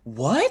start with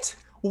what?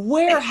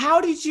 Why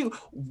did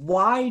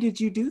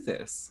you do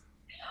this?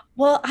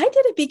 Well, I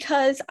did it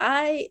because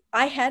I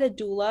had a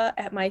doula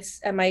at my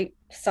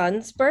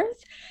son's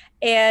birth,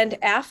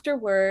 and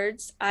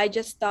afterwards I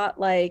just thought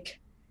like,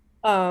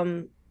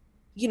 I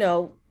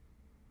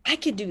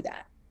could do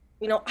that.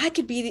 I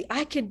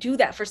could do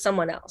that for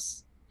someone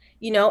else,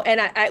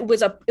 and it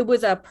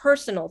was a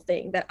personal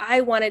thing that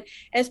I wanted,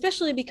 and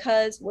especially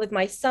because with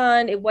my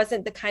son, it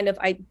wasn't the kind of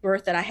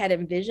birth that I had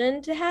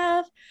envisioned to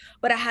have,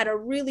 but I had a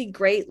really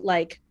great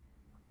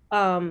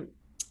um,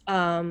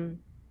 um,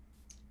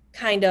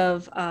 kind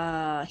of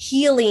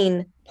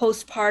healing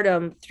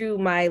postpartum through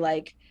my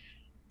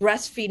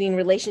breastfeeding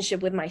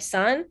relationship with my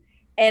son.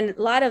 And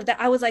a lot of that,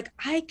 I was like,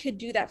 I could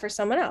do that for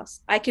someone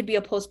else. I could be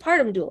a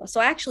postpartum doula.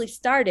 So I actually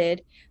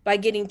started by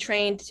getting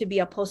trained to be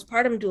a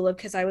postpartum doula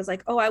because I was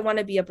like, oh, I want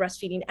to be a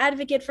breastfeeding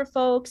advocate for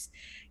folks,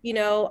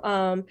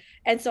 and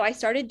so I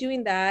started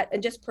doing that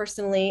and just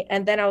personally.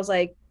 And then I was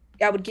like,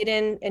 I would get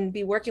in and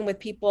be working with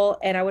people,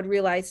 and I would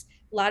realize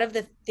a lot of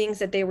the things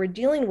that they were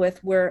dealing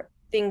with were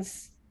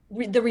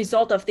the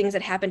result of things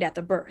that happened at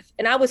the birth.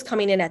 And I was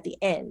coming in at the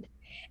end.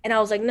 And I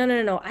was like,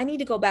 no, I need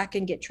to go back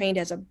and get trained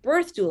as a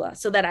birth doula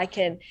so that I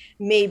can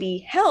maybe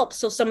help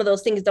so some of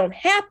those things don't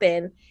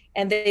happen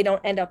and they don't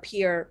end up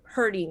here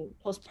hurting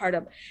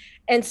postpartum.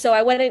 And so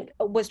I went and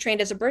was trained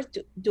as a birth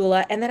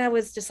doula. And then I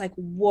was just like,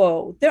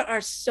 whoa, there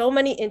are so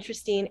many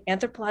interesting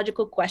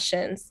anthropological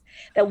questions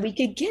that we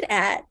could get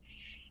at.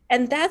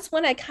 And that's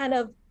when I kind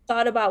of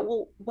thought about,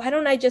 well, why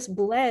don't I just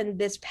blend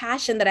this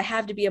passion that I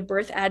have to be a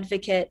birth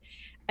advocate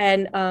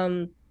and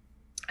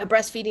a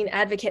breastfeeding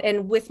advocate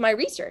and with my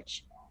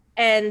research.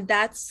 And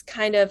that's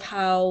kind of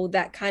how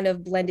that kind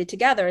of blended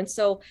together. And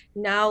so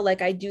now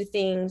I do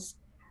things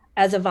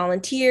as a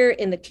volunteer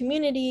in the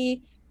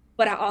community,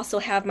 but I also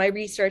have my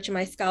research and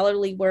my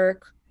scholarly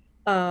work.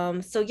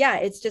 So yeah,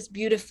 it's just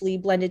beautifully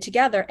blended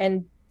together,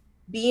 and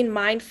being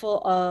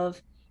mindful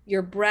of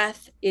your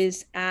breath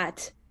is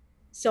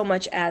so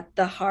much at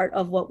the heart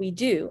of what we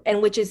do.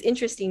 And which is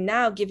interesting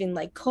now, given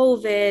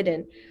COVID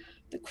and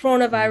the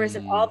coronavirus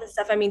and all this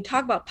stuff. I mean,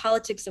 talk about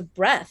politics of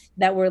breath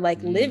that we're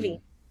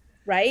living,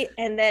 right?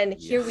 And then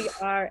here we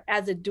are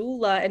as a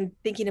doula and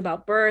thinking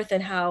about birth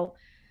and how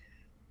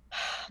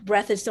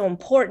breath is so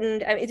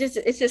important. I mean,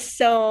 it's just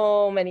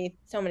so many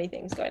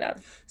things going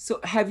on. So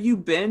have you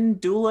been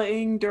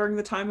doulaing during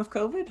the time of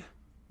COVID?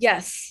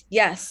 Yes,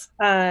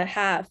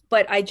 have.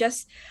 But I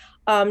just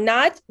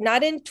not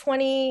in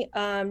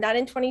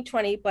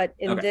 2020, but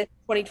in this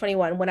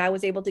 2021, when I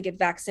was able to get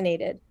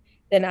vaccinated,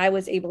 then I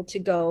was able to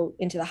go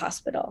into the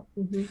hospital.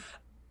 Mm-hmm.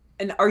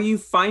 And are you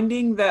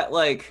finding that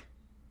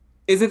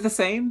is it the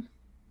same?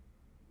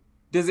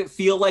 Does it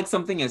feel like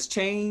something has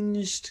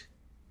changed?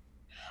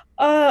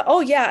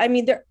 Oh yeah. I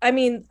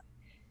mean,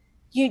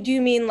 you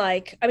do mean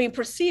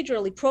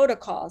procedurally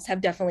protocols have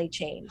definitely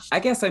changed. I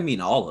guess I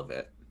mean all of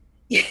it.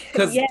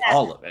 Because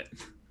all of it.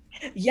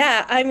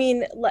 Yeah. I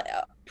mean,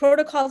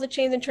 protocols have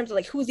changed in terms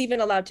of who's even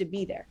allowed to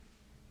be there,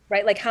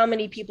 right? How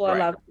many people are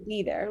allowed to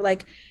be there?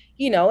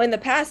 In the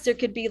past, there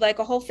could be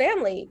a whole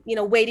family,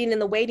 waiting in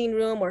the waiting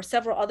room, or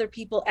several other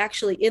people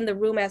actually in the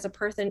room as a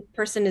person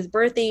is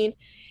birthing.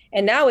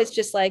 And now it's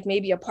just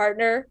maybe a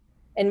partner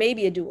and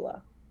maybe a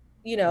doula,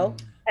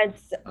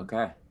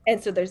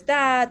 And so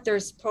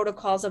there's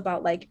protocols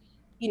about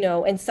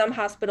in some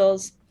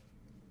hospitals,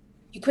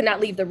 you could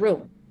not leave the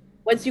room.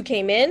 Once you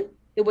came in,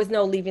 there was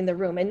no leaving the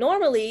room. And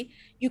normally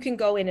you can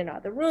go in and out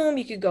of the room.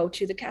 You could go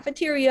to the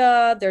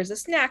cafeteria. There's a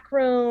snack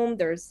room.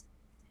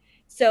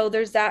 So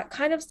there's that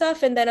kind of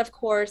stuff. And then, of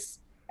course,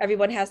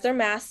 everyone has their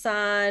masks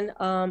on,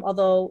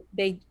 although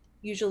they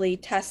usually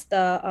test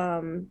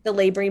the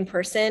laboring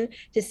person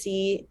to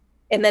see,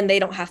 and then they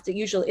don't have to.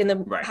 Usually in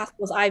the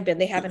hospitals I've been,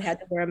 they haven't had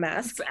to wear a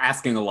mask. It's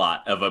asking a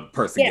lot of a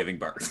person giving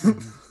birth.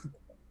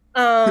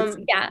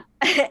 Yeah.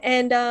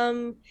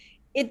 And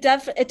it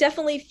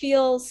definitely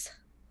feels,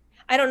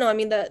 I don't know. I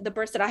mean, the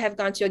births that I have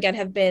gone to, again,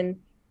 have been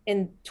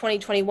in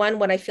 2021,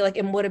 when I feel like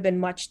it would have been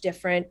much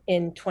different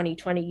in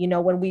 2020,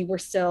 when we were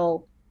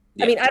still,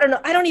 I mean, I don't know.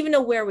 I don't even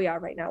know where we are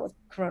right now with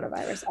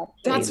coronavirus.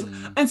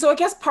 And so I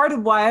guess part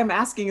of why I'm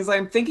asking is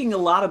I'm thinking a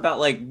lot about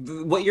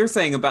what you're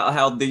saying about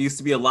how there used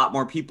to be a lot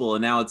more people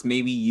and now it's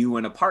maybe you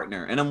and a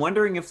partner. And I'm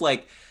wondering if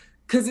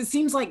because it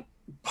seems like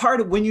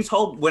part of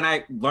when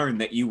I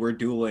learned that you were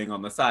dueling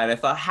on the side, I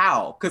thought,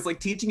 how? Because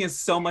teaching is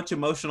so much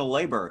emotional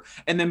labor,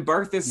 and then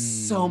birth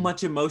is so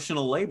much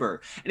emotional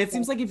labor. And it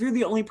seems like if you're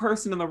the only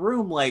person in the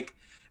room,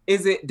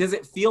 does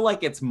it feel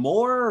like it's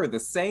more or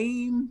the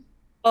same?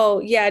 Oh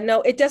yeah,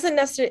 no, it doesn't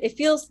necessarily,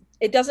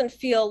 it doesn't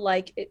feel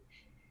like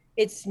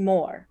it's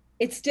more.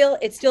 It's still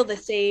the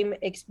same,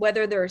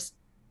 whether there's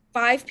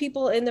 5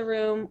 people in the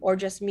room or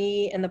just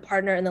me and the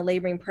partner and the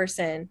laboring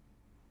person.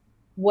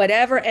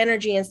 Whatever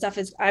energy and stuff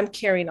is, I'm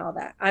carrying all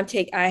that.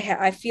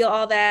 I feel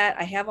all that.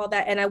 I have all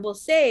that. And I will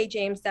say,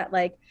 James, that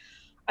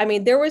I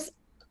mean, there was,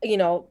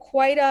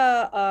 quite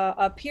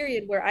a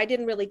period where I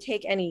didn't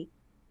really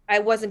I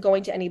wasn't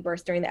going to any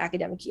births during the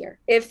academic year.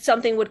 If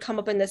something would come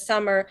up in the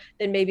summer,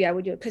 then maybe I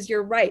would do it. Because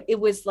you're right. It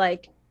was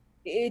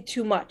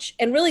too much.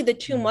 And really the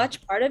too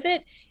much part of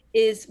it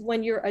is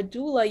when you're a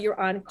doula, you're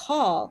on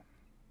call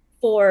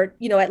for,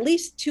 at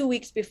least 2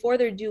 weeks before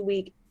their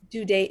due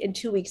date and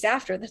 2 weeks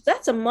after.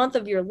 That's a month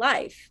of your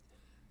life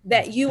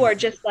that you are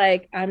just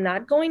I'm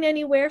not going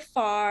anywhere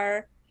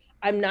far.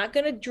 I'm not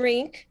going to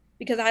drink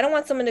because I don't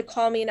want someone to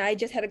call me and I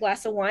just had a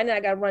glass of wine and I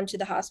got to run to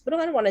the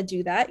hospital. I don't want to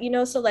do that,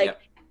 So like,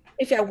 Yep.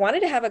 if I wanted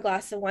to have a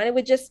glass of wine, it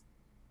would just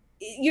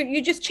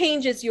you just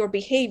changes your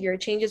behavior,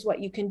 changes what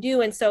you can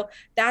do, and so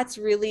that's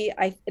really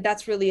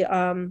that's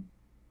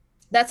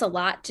a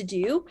lot to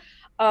do.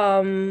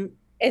 And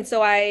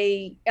so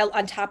I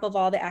on top of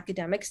all the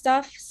academic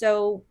stuff,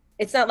 so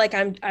it's not like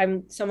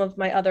I'm some of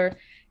my other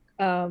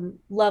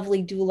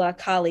lovely doula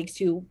colleagues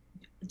who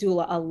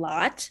doula a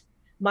lot.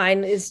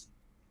 Mine is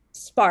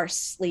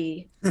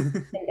sparsely in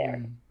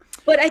there. Mm.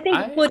 But I think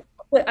I what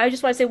I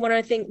just want to say one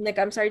other thing, Nick,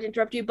 I'm sorry to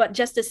interrupt you, but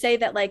just to say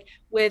that like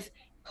with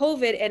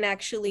COVID and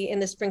actually in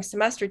the spring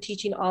semester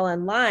teaching all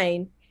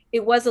online,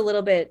 it was a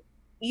little bit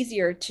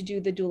easier to do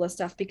the doula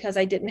stuff because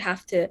I didn't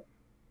have to,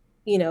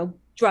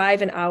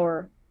 drive an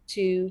hour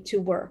to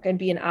work and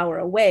be an hour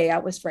away. I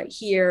was right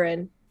here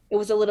and it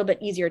was a little bit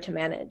easier to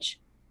manage.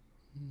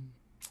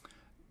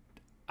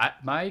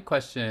 my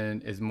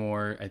question is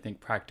more, I think,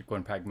 practical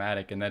and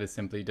pragmatic, and that is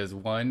simply, does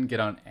one get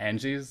on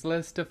Angie's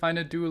list to find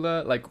a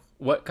doula? Like,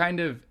 what kind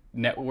of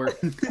network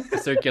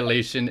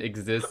circulation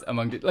exists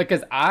among, like,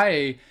 because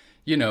I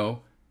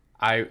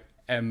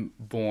am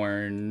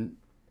born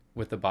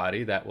with a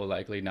body that will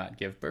likely not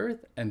give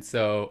birth, and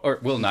so, or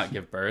will not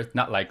give birth,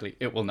 not likely,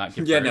 it will not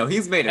give Yeah, birth. no,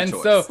 he's made a And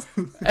choice. so,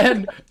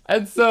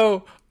 and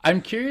so,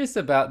 I'm curious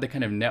about the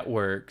kind of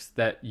networks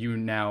that you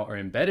now are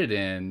embedded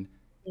in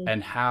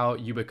and how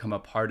you become a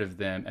part of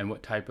them and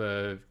what type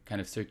of kind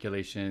of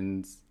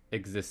circulations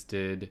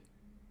existed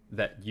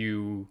that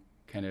you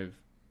kind of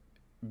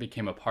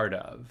became a part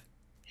of,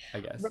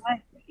 I guess.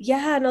 Right.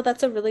 Yeah, no,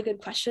 that's a really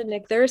good question,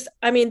 Nick. There's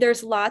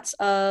lots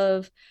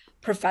of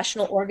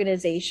professional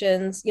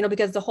organizations,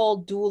 because the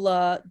whole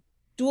doula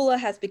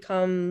has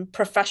become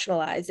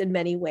professionalized in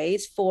many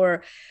ways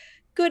for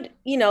good,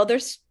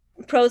 there's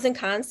pros and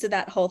cons to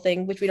that whole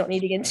thing, which we don't need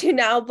to get into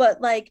now, but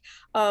like,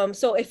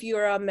 so if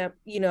you're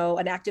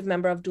an active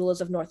member of Doulas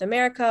of North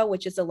America,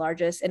 which is the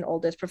largest and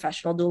oldest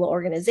professional doula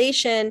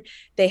organization,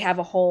 they have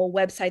a whole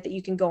website that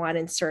you can go on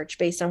and search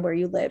based on where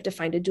you live to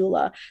find a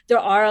doula. There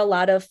are a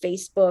lot of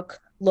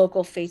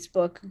local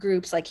Facebook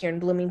groups, like here in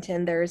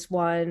Bloomington, there's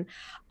one.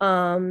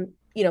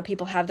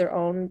 People have their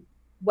own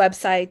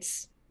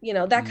websites,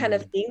 that kind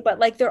of Mm. thing. But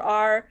like there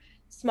are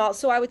small,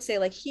 so I would say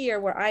like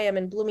here where I am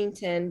in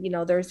Bloomington,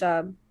 there's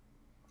a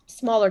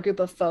smaller group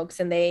of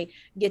folks and they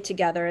get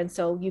together, and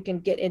so you can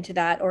get into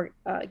that or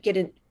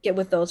get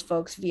with those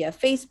folks via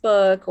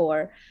Facebook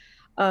or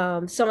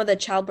some of the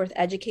childbirth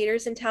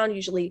educators in town.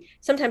 Usually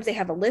sometimes they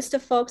have a list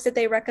of folks that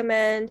they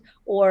recommend,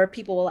 or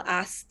people will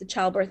ask the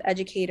childbirth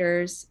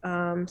educators.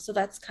 So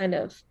that's kind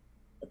of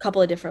a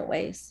couple of different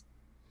ways.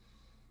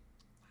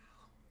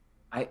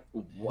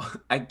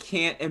 I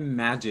can't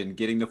imagine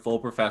getting to full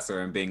professor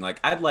and being like,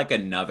 I'd like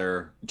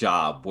another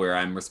job where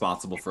I'm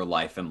responsible for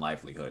life and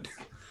livelihood.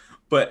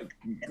 But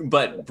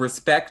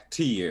respect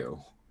to you.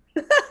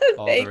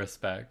 All the Thanks.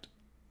 respect.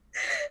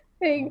 All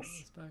the Thanks.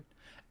 respect.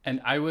 And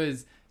I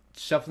was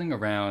shuffling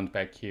around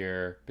back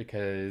here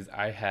because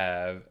I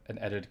have an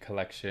edited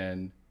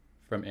collection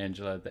from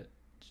Angela that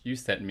you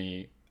sent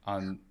me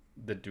on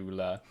the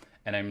doula,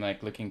 and I'm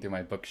like looking through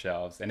my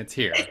bookshelves, and it's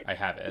here. I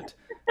have it.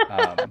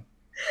 Um,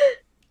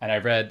 and I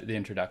read the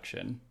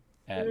introduction,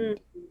 Mm. and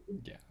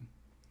yeah.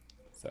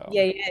 So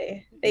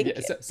Yay. Thank yeah,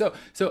 you.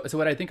 so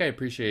what I think I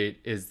appreciate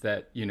is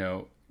that,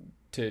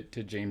 to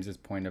James's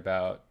point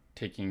about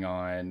taking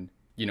on,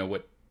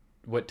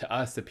 what to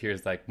us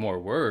appears like more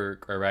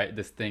work, or right,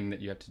 this thing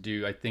that you have to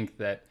do. I think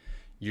that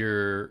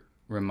you're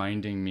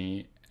reminding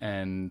me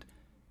and,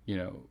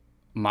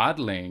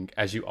 modeling,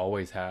 as you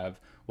always have,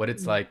 what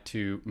it's like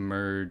to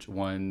merge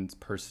one's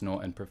personal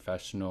and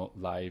professional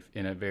life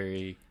in a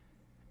very,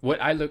 what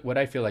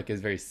I feel like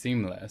is very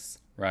seamless,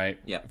 right?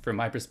 Yeah. From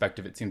my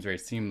perspective, it seems very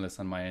seamless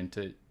on my end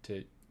to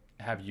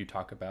have you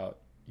talk about,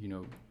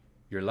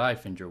 your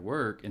life and your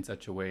work in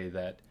such a way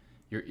that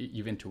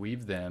you've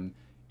interweaved them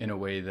in a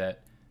way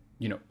that,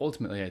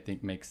 ultimately I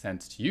think makes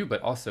sense to you,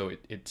 but also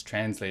it's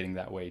translating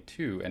that way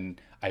too. And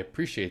I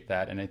appreciate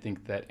that. And I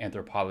think that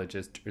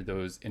anthropologists, or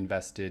those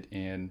invested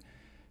in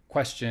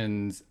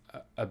questions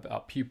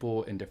about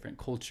people in different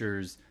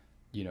cultures,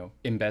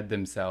 embed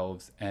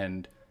themselves,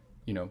 and,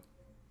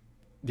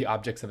 the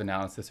objects of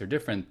analysis are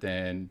different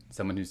than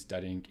someone who's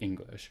studying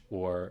English,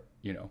 or,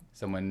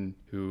 someone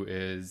who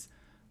is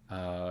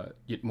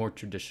more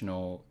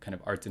traditional kind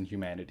of arts and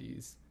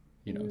humanities,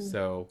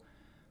 so,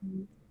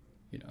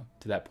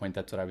 to that point,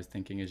 that's what I was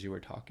thinking as you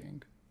were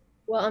talking.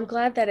 Well, I'm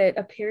glad that it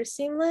appears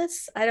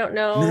seamless. I don't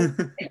know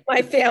if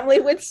my family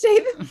would say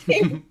the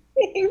same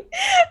thing,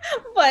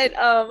 but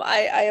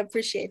I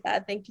appreciate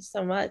that. Thank you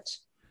so much.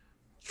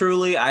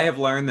 Truly, I have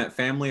learned that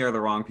family are the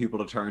wrong people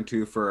to turn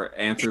to for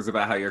answers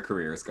about how your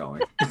career is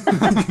going.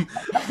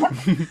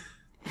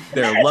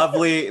 They're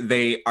lovely.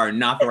 They are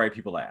not the right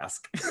people to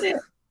ask.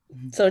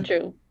 So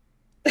true.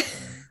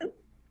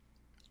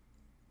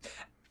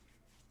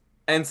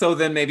 And so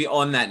then maybe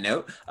on that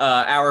note,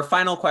 our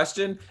final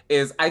question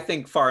is, I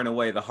think, far and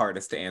away the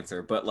hardest to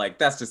answer, but like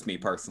that's just me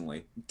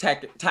personally.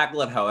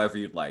 Tackle it however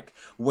you'd like.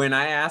 When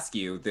I ask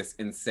you this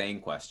insane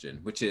question,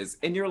 which is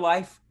in your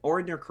life or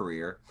in your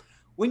career,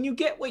 when you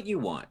get what you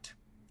want,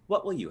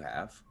 what will you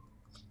have?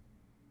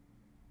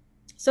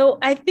 So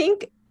I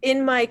think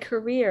in my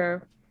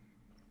career,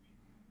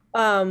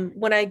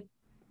 when I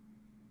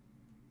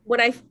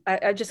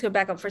just go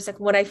back up for a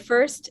second.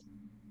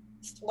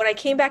 When I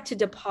came back to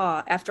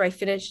DePauw after I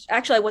finished,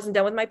 actually I wasn't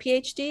done with my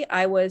PhD.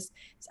 I was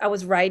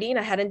writing.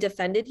 I hadn't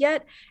defended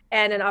yet,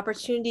 and an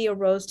opportunity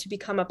arose to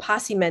become a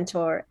posse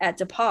mentor at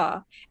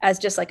DePauw as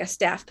just like a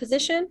staff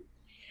position.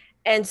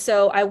 And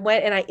so I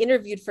went and I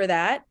interviewed for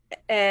that,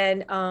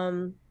 and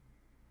I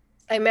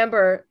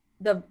remember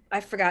I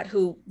forgot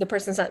who the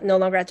person's not no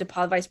longer at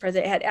DePauw, vice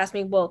president, had asked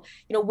me, well,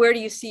 where do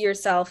you see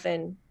yourself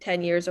in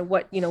 10 years, or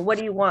what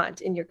do you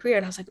want in your career?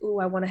 And I was like, oh,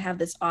 I want to have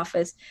this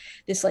office,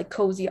 this like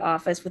cozy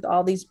office with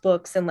all these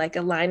books and like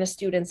a line of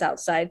students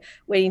outside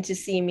waiting to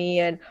see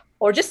me, and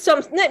or just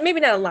maybe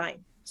not a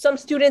line, some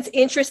students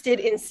interested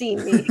in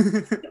seeing me.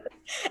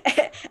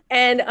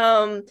 and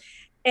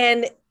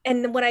and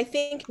and when I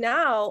think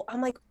now, I'm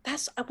like,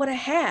 that's what I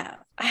have.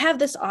 I have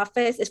this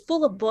office. It's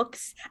full of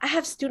books. I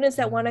have students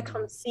that want to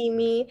come see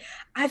me.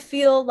 I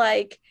feel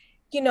like,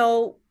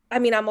 I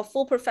mean, I'm a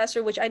full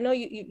professor, which I know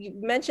you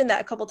mentioned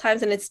that a couple of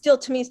times, and it's still,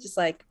 to me, it's just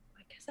like,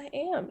 I guess I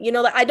am.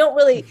 Like I don't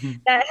really,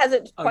 that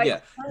hasn't Oh quite yeah,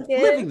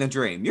 living the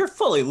dream. You're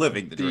fully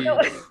living the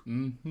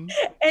dream.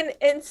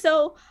 And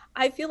so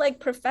I feel like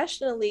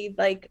professionally,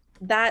 like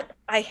that,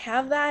 I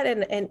have that,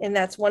 and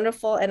that's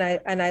wonderful, and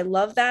I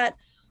love that.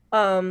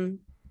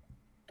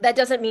 That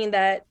doesn't mean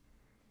that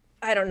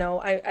I don't know,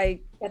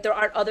 I that there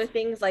aren't other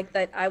things like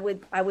that I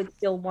would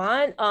still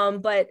want.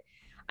 But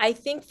I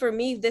think for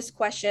me, this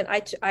question,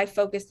 I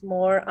focused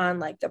more on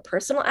like the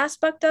personal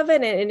aspect of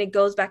it, and it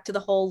goes back to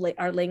the whole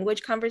our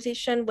language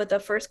conversation with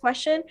the first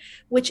question,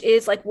 which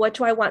is like, what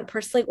do I want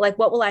personally? Like,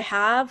 what will I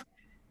have?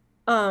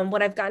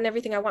 When I've gotten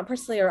everything I want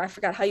personally, or I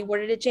forgot how you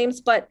worded it,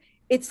 James, but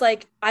it's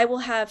like I will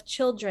have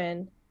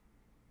children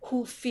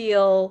who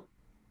feel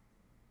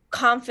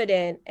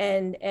confident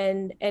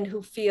and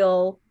who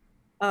feel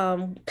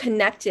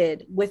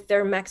connected with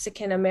their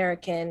Mexican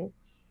American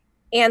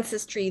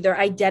ancestry, their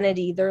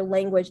identity, their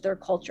language, their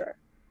culture.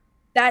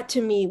 That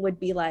to me would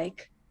be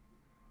like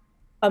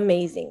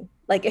amazing.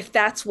 Like if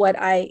that's what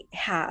I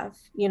have,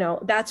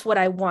 that's what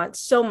I want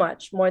so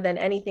much more than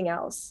anything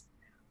else,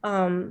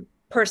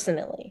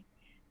 personally.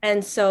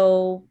 And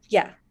so,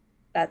 yeah,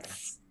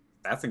 That's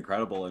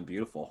incredible and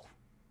beautiful.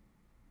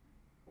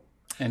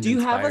 And Do you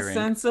have a inspiring.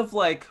 sense of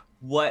like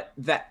what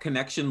that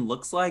connection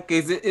looks like?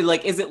 Is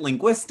it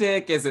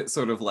linguistic? Is it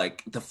sort of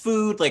like the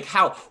food? Like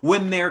how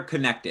when they're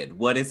connected,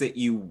 what does that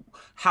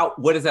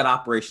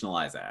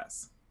operationalize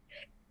as?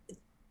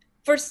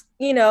 first,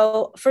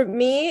 for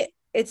me,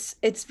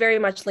 it's very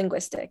much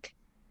linguistic.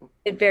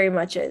 It very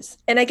much is.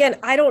 And again,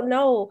 I don't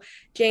know,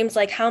 James,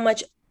 like how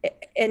much,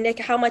 and Nick,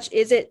 how much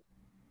is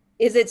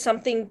it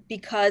something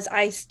because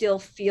I still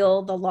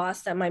feel the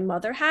loss that my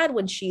mother had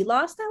when she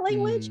lost that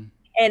language? Mm,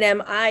 And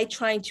am I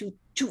trying to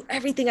do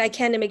everything I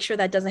can to make sure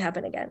that doesn't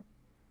happen again?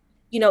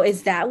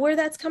 Is that where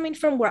that's coming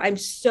from? Where I'm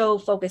so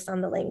focused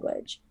on the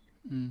language?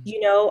 mm,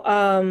 You know,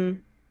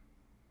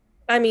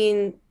 I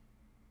mean,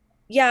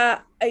 yeah,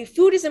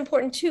 food is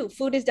important too.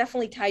 Food is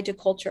definitely tied to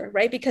culture,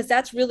 right? Because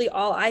that's really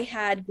all I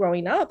had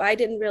growing up. I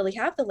didn't really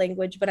have the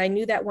language, but I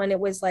knew that when it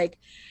was like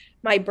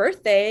my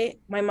birthday,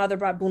 my mother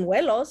brought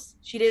buñuelos.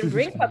 She didn't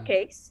bring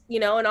cupcakes,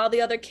 and all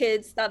the other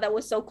kids thought that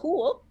was so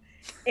cool.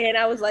 And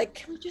I was like,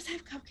 can we just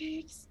have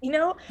cupcakes?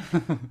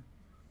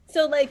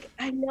 So like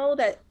I know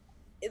that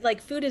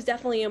like food is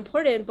definitely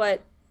important,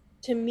 but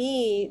to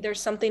me,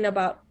 there's something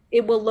about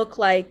it will look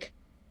like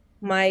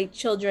my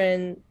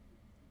children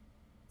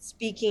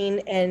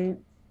speaking and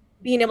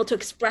being able to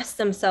express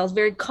themselves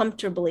very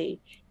comfortably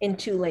in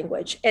two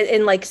language,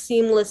 and like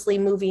seamlessly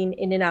moving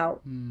in and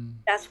out. mm.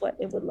 That's what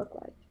it would look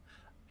like.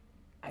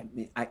 I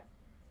mean, I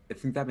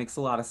think that makes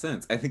a lot of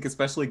sense. I think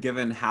especially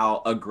given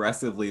how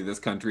aggressively this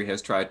country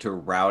has tried to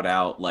route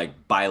out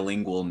like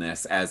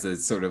bilingualness as a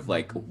sort of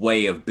like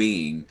way of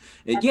being.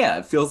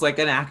 It feels like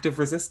an act of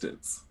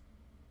resistance.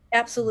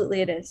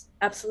 Absolutely, it is.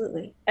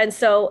 Absolutely. And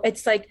so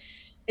it's like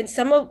in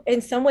some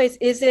ways,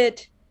 is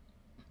it,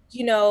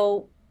 you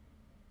know,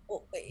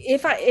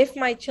 if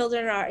my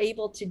children are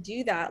able to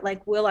do that,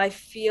 like will I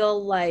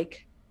feel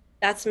like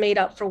that's made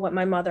up for what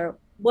my mother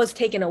was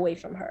taken away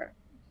from her?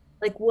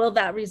 Like will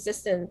that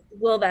resistance,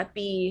 will that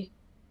be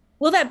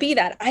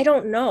that? I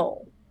don't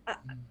know.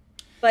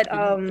 But You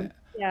know,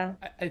 yeah.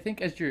 I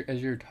think as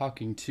you're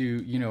talking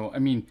to, I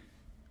mean,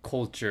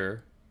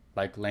 culture,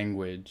 like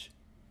language,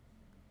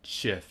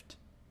 shift,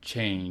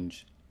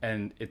 change,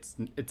 and it's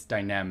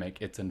dynamic,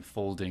 it's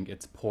unfolding,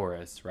 it's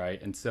porous, right?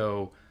 And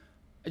so,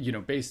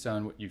 based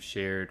on what you've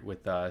shared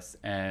with us,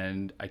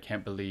 and I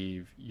can't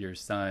believe your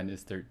son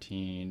is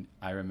 13.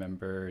 I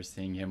remember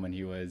seeing him when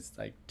he was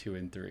like 2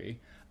 and 3.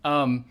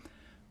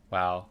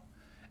 Wow.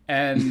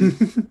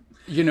 And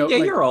you know, Yeah,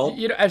 like, you're old.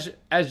 you know,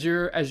 as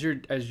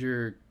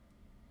you're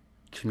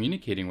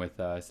communicating with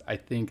us, I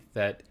think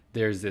that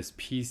there's this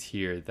piece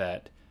here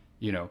that,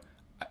 you know,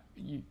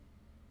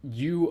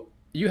 you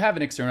you have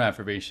an external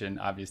affirmation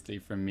obviously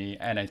from me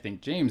and I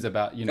think James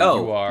about, you know,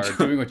 you Oh, are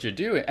doing what you're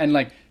doing and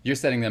like you're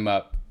setting them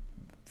up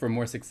for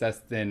more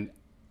success than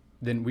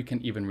we can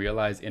even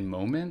realize in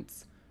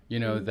moments, you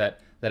know,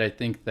 that I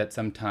think that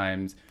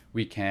sometimes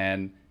we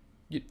can,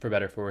 for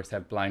better or for worse,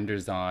 have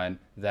blinders on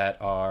that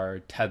are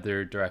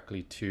tethered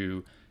directly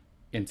to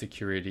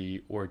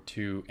insecurity or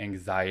to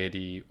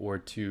anxiety or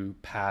to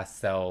past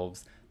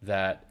selves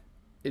that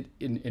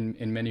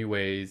in many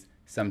ways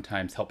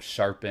sometimes help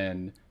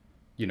sharpen,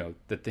 you know,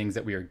 the things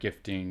that we are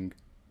gifting,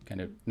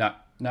 kind of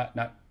not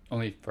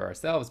only for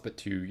ourselves but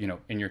to, you know,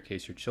 in your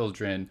case your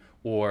children,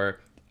 or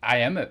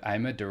I'm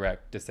a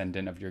direct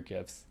descendant of your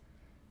gifts,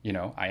 you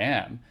know, I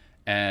am.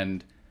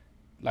 And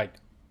like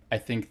I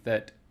think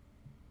that,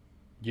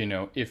 you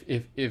know,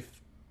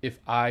 if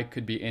I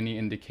could be any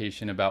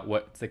indication about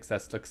what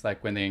success looks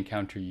like when they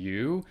encounter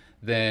you,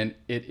 then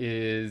it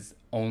is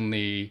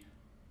only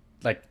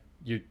like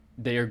you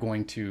they are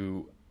going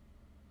to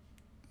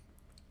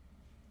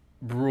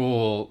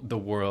rule the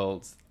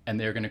worlds and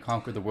they're going to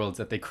conquer the worlds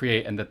that they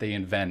create and that they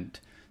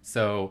invent.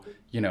 So,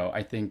 you know,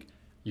 I think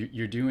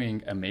you're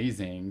doing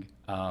amazing.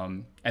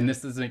 And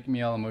this is making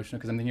me all emotional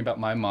because I'm thinking about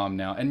my mom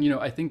now. And, you know,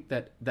 I think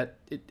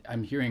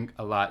I'm hearing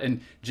a lot.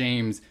 And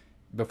James,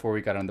 before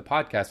we got on the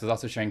podcast, was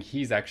also sharing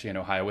he's actually in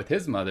Ohio with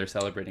his mother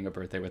celebrating a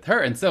birthday with her.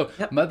 And so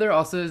yep. mother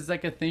also is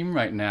like a theme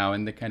right now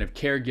in the kind of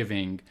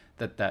caregiving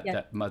that Yeah.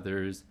 that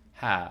mothers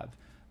have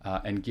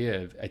and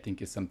give, I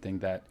think is something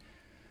that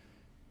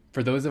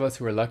for those of us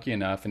who are lucky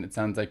enough, and it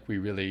sounds like we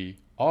really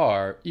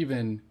are,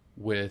 even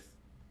with,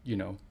 you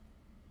know,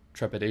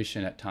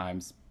 trepidation at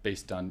times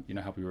based on, you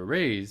know, how we were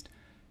raised,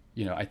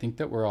 you know, I think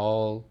that we're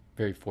all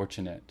very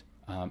fortunate.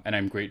 And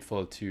I'm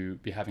grateful to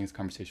be having this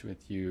conversation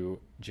with you,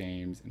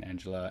 James and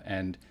Angela.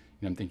 And,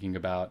 you know, I'm thinking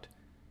about,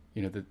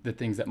 you know, the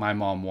things that my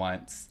mom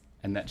wants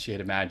and that she had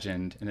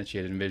imagined and that she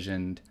had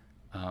envisioned.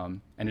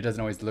 And it doesn't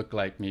always look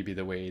like maybe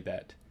the way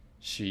that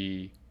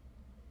she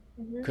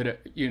could have,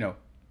 you know,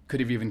 could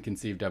have even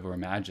conceived of or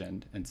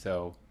imagined. And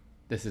so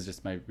this is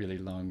just my really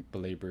long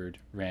belabored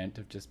rant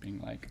of just being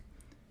like,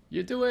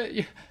 you do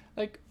it,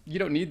 like you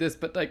don't need this,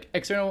 but like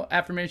external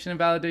affirmation and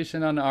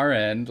validation on our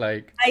end,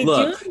 like I do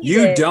Look, need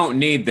you it. don't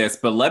need this,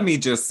 but let me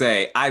just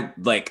say,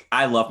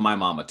 I love my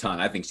mom a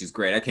ton. I think she's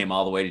great. I came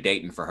all the way to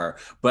Dayton for her.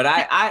 But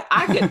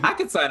I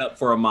could sign up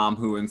for a mom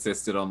who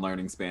insisted on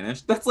learning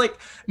Spanish. That's like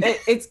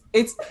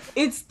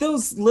it's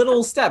those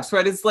little steps,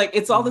 right? It's like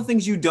it's all the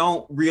things you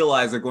don't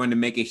realize are going to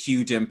make a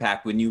huge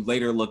impact when you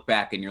later look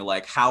back and you're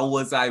like, how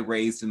was I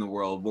raised in the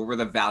world? What were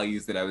the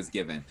values that I was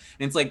given? And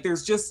it's like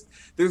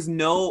there's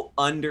no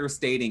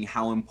understating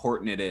how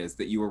important it is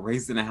that you were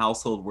raised in a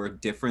household where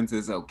difference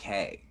is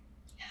okay.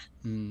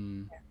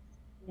 mm,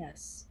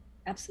 Yes,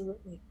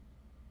 absolutely.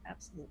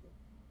 Absolutely.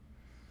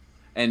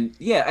 And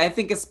yeah, I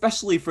think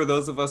especially for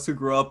those of us who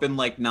grew up in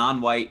like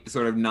non-white,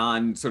 sort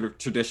of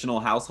traditional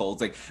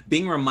households, like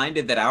being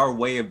reminded that our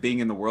way of being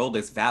in the world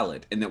is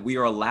valid and that we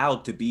are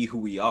allowed to be who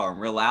we are and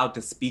we're allowed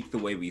to speak the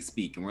way we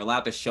speak and we're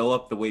allowed to show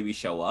up the way we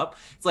show up.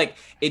 It's like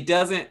it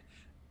doesn't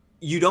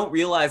you don't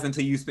realize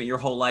until you spent your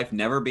whole life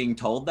never being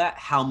told that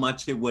how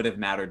much it would have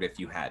mattered if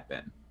you had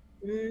been.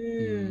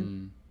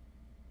 mm.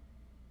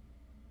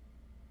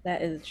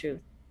 That is the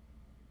truth.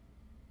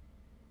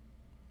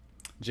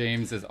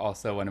 James is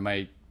also one of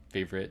my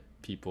favorite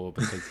people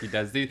because he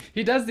does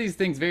these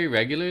things very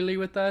regularly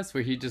with us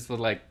where he just will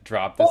like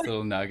drop this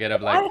little nugget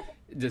of like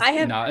just I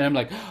have not, and I'm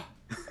like,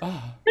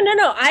 oh.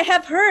 no. I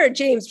have heard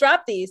James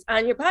drop these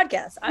on your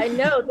podcast. I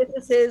know this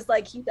is his,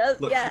 like he does.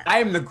 Look, Yeah. I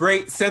am the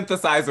great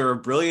synthesizer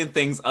of brilliant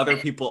things other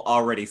people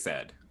already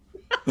said.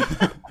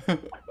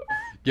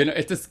 You know,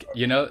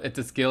 it's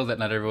a skill that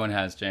not everyone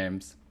has,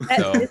 James.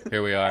 So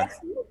here we are.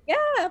 Yeah,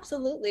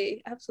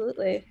 absolutely.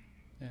 Absolutely.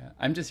 Yeah,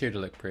 I'm just here to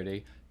look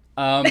pretty.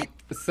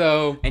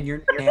 So And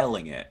you're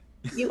nailing it.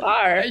 You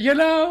are. you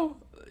know,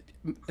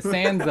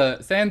 sans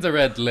a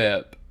red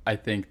lip, I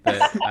think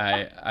that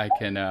I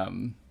can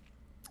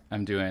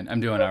I'm doing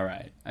all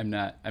right. I'm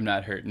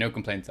not hurt. No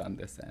complaints on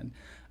this end.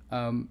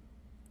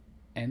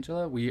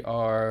 Angela, we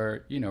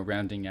are, you know,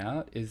 rounding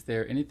out. Is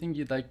there anything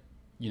you'd like,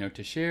 you know,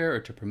 to share or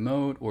to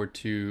promote or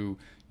to,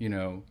 you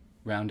know,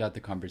 round out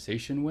the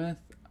conversation with?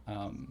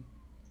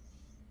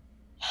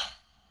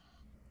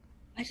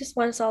 I just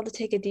want us all to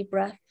take a deep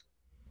breath.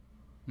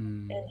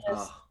 Mm. And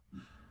just,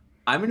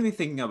 I'm going to be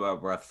thinking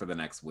about breath for the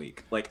next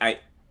week. Like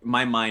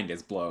my mind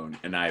is blown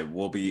and I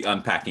will be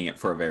unpacking it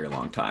for a very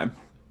long time.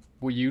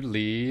 Will you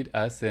lead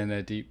us in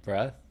a deep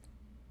breath,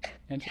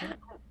 Angela? yeah,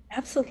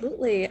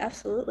 absolutely.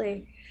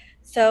 Absolutely.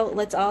 So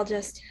let's all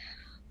just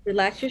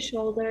relax your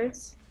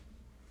shoulders,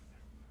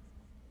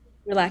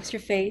 relax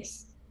your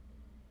face,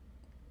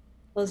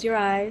 close your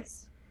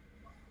eyes,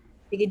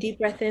 take a deep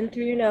breath in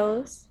through your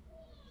nose.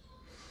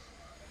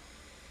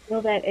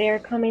 Feel that air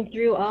coming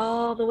through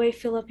all the way,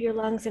 fill up your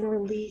lungs and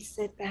release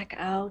it back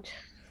out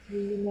through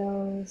your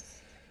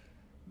nose.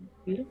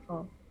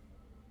 Beautiful.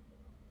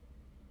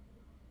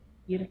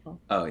 Beautiful.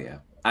 Oh yeah.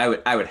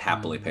 I would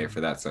happily pay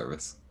for that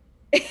service.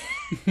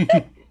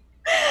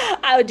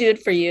 I would do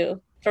it for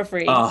you for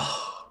free.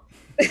 Oh,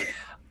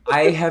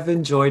 I have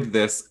enjoyed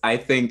this, I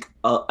think,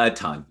 a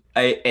ton.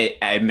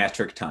 A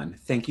metric ton.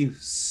 Thank you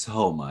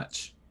so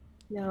much.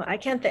 No, I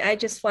can't think. I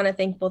just want to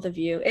thank both of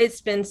you.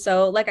 It's been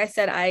so, like I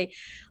said, I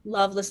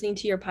love listening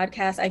to your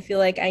podcast. I feel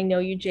like I know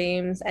you,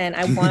 James, and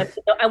I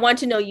want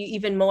to know you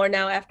even more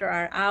now after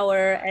our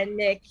hour. And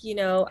Nick,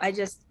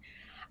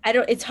 I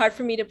don't, it's hard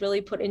for me to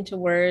really put into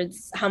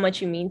words how much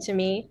you mean to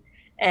me.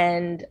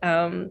 And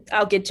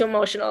I'll get too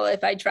emotional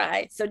if I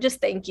try. So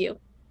just thank you.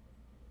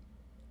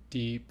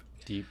 Deep,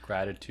 deep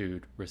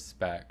gratitude,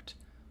 respect.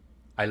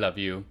 I love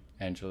you,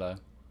 Angela.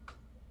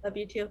 Love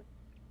you too.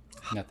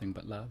 Nothing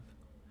but love.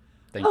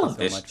 Thank you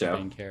so Ish, much Joe. for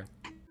being here.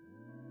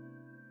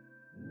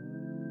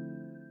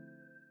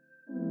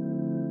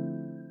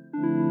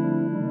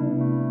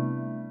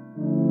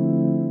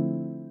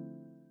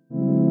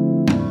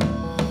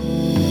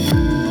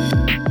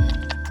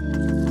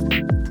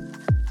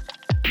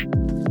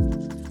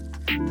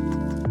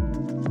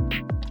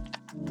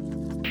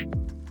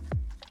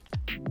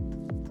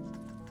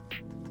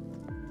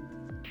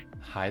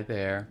 Hi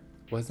there.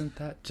 Wasn't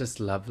that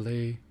just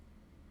lovely?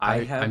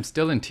 I'm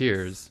still in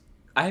tears.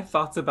 I have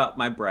thoughts about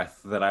my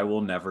breath that I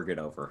will never get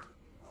over.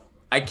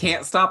 I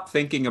can't stop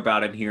thinking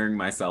about and hearing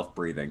myself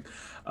breathing.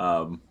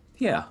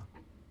 Yeah.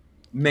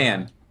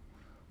 Man,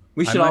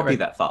 we I should might all be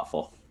that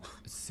thoughtful.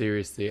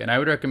 Seriously. And I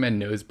would recommend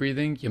nose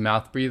breathing, your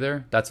mouth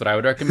breather. That's what I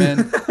would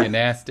recommend. You're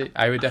nasty.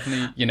 I would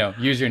definitely,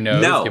 use your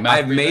nose. No, your mouth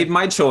I've breather. made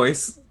my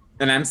choice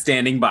and I'm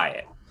standing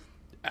by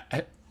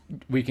it.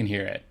 We can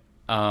hear it.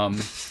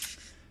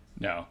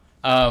 No.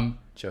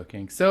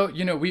 Joking. So,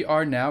 we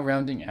are now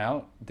rounding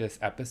out this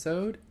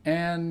episode,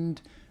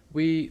 and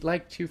we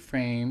like to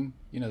frame,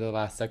 the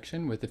last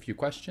section with a few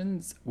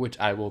questions, which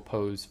I will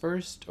pose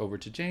first over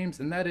to James,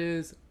 and that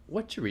is,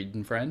 what you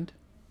reading, friend?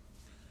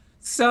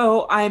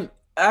 So I'm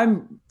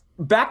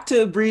back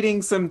to reading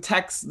some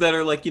texts that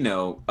are like,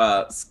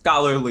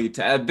 scholarly.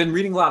 I've been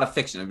reading a lot of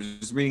fiction. I've been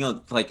just reading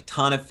a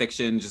ton of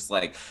fiction, just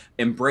like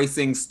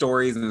embracing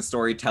stories and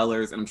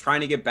storytellers. And I'm trying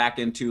to get back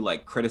into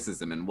like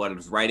criticism and what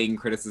does writing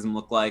criticism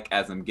look like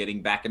as I'm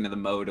getting back into the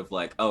mode of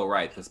like, oh,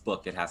 right, this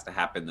book, it has to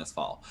happen this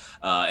fall.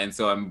 And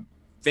so I'm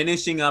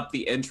finishing up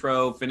the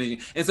intro, and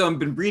so I've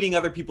been reading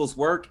other people's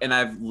work, and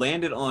I've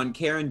landed on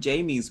Karen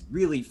Jamie's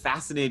really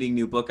fascinating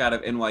new book out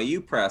of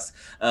NYU Press,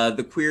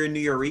 The Queer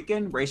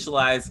Nuyorican,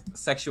 Racialized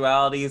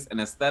Sexualities and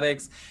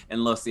Aesthetics in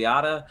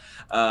Losiada.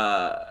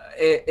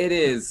 It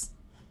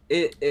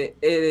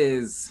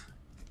is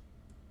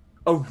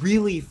a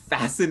really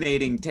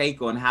fascinating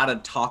take on how to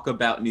talk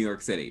about New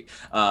York City.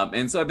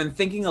 And so I've been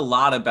thinking a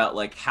lot about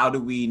like, how do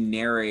we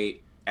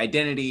narrate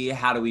identity?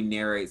 How do we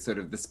narrate sort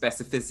of the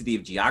specificity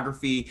of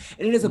geography?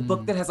 And it is a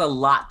book that has a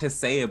lot to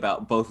say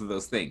about both of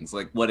those things.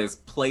 Like, what does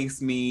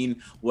place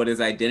mean? What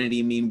does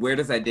identity mean? Where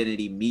does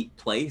identity meet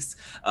place?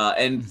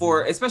 And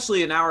for,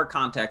 especially in our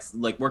context,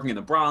 like working in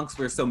the Bronx,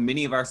 where so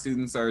many of our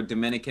students are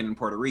Dominican and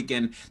Puerto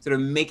Rican, sort of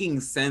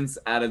making sense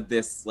out of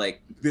this,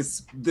 like the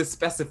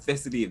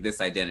specificity of this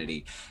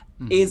identity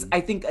is, I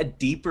think, a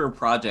deeper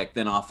project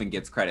than often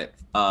gets credit.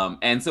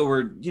 And so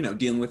we're,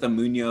 dealing with a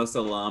Munoz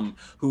alum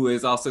who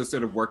is also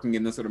sort of working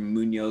in the sort of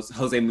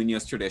Jose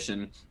Munoz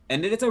tradition.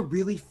 And it is a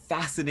really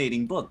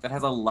fascinating book that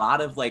has a lot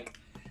of like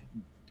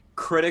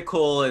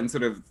critical and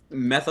sort of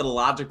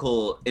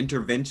methodological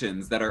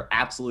interventions that are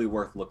absolutely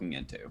worth looking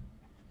into.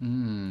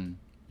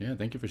 Yeah,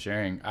 thank you for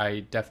sharing. I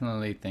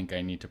definitely think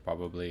I need to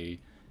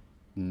probably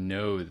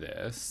know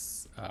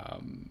this.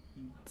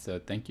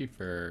 So thank you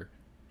for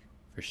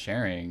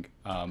sharing.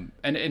 And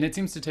it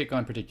seems to take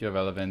on particular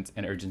relevance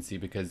and urgency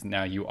because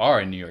now you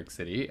are in New York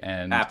City,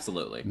 and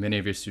absolutely many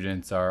of your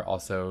students are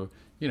also,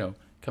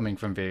 coming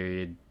from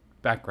varied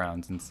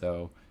backgrounds, and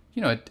so,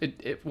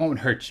 it won't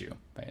hurt you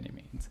by any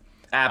means.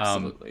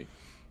 Absolutely.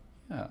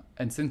 Yeah.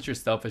 And since you're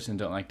selfish and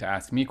don't like to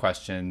ask me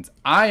questions,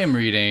 I am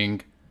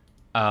reading.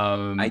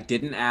 I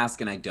didn't ask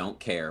and I don't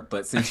care,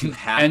 but since you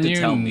have and to you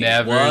tell me,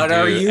 never what do,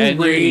 are you and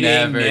reading, you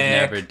never, Nick?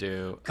 never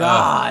do.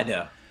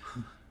 God.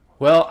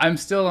 Well, I'm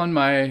still on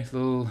my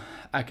little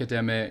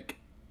academic,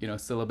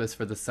 syllabus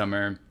for the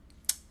summer,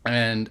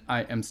 and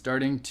I am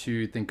starting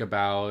to think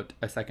about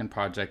a second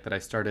project that I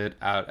started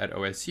out at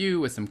OSU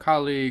with some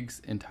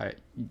colleagues.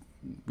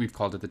 We've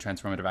called it the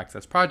Transformative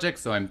Access Project,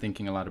 so I'm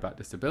thinking a lot about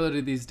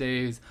disability these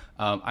days.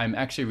 I'm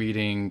actually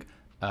reading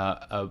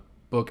a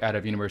book out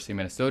of University of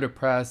Minnesota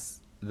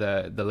Press,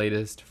 the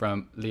latest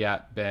from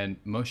Liat Ben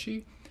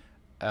Moshe.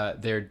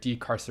 They're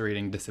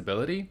Decarcerating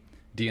Disability,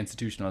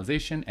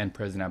 Deinstitutionalization, and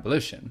Prison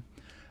Abolition.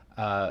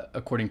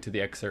 According to the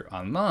excerpt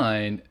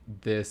online,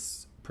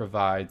 this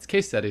provides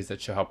case studies that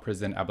show how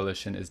prison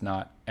abolition is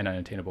not an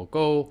unattainable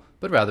goal,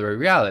 but rather a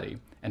reality,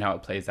 and how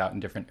it plays out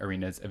in different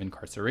arenas of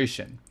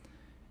incarceration.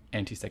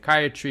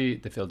 Anti-psychiatry,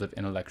 the field of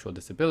intellectual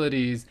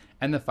disabilities,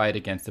 and the fight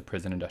against the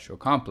prison industrial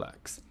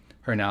complex.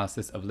 Her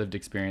analysis of lived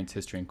experience,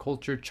 history, and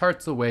culture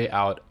charts a way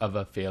out of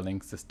a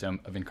failing system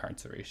of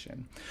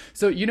incarceration.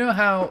 So you know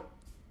how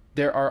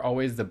there are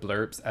always the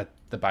blurbs at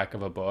the back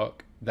of a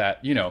book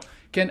that, you know,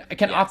 can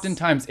Yes.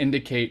 oftentimes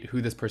indicate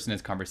who this person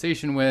is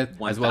conversation with,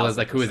 as well as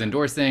like who is 1000%.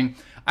 endorsing.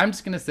 I'm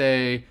just going to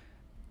say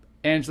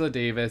Angela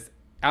Davis,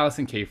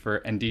 Allison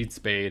Kafer, and Dean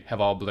Spade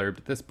have all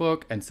blurbed this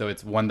book, and so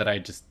it's one that I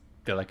just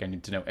feel like I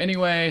need to know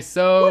anyway. What do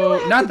So I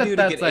have not to that do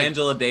that's to get like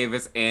Angela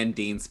Davis and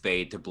Dean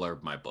Spade to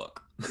blurb my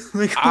book?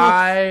 Like,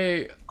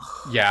 I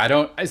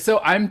don't. So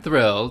I'm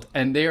thrilled,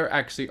 and they are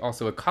actually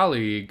also a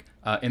colleague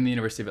in the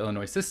University of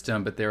Illinois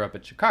system, but they're up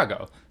at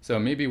Chicago. So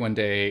maybe one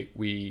day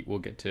we will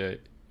get to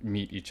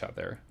meet each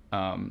other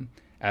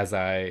as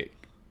I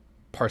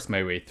parse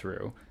my way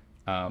through.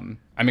 I'm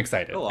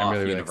excited. go I'm off,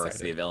 really, really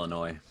University excited. of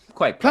Illinois.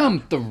 Quite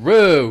proud.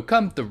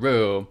 Come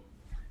through.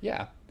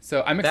 Yeah.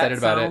 So I'm excited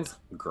about it. sounds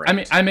great. I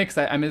mean, I'm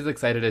excited. I'm as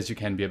excited as you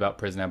can be about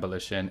prison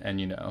abolition, and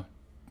you know,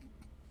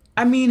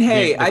 I mean,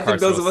 hey, the I think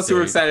those carceral of us who are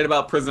state. excited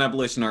about prison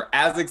abolition are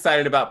as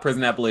excited about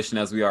prison abolition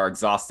as we are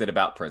exhausted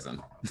about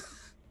prison.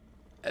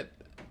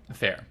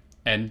 fair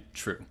and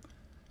true.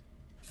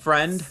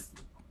 Friend,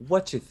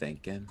 what you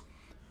thinking?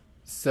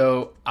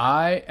 So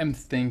I am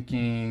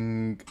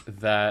thinking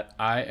that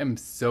I am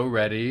so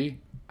ready.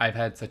 I've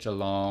had such a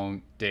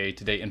long day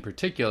today in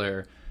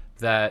particular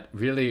that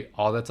really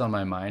all that's on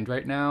my mind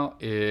right now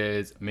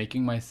is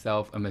making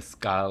myself a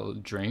mezcal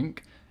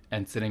drink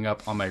and sitting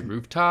up on my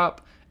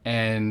rooftop.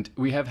 And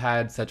we have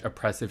had such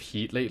oppressive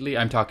heat lately.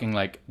 I'm talking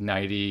like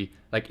 90,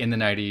 like in the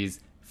 90s,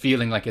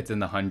 feeling like it's in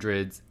the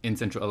hundreds in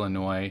central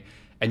Illinois.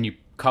 And you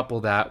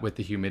couple that with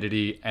the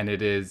humidity, and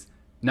it is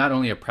not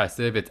only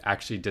oppressive, it's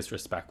actually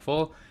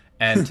disrespectful.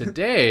 And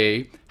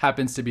today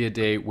happens to be a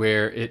day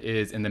where it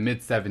is in the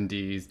mid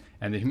 70s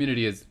and the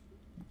humidity is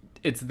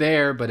it's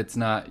there, but it's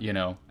not, you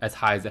know, as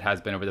high as it has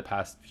been over the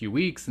past few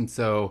weeks. And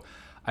so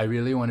I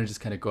really want to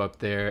just kind of go up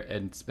there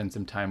and spend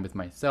some time with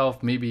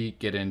myself, maybe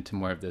get into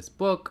more of this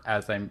book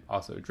as I'm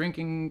also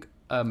drinking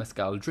a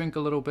mezcal drink a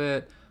little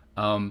bit.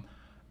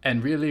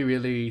 And really,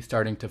 really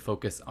starting to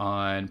focus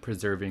on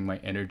preserving my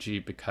energy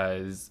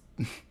because,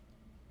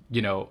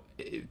 you know,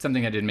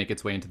 something that didn't make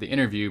its way into the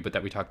interview, but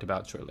that we talked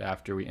about shortly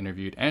after we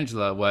interviewed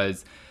Angela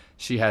was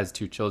she has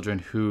 2 children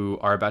who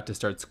are about to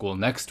start school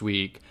next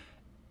week.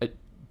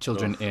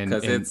 Children Oof, in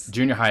 'cause it's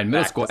junior high and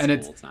middle back school, to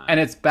and school time.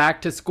 it's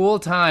back to school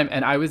time,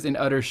 and I was in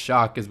utter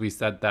shock as we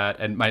said that,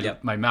 and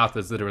Yep. my mouth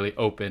was literally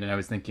open, and I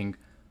was thinking,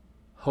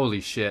 holy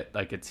shit,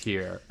 like it's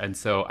here, and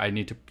so I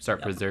need to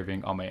start Yep.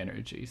 preserving all my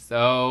energy.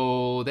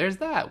 So there's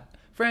that,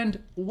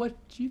 friend. What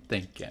you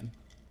thinking?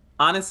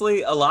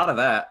 Honestly, a lot of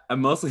that.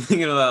 I'm mostly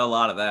thinking about a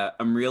lot of that.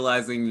 I'm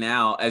realizing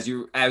now, as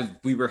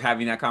we were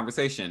having that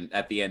conversation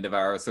at the end of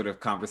our sort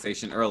of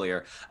conversation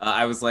earlier,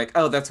 I was like,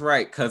 oh, that's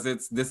right, because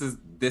this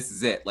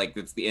is it. Like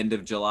it's the end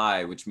of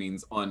July, which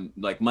means on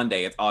like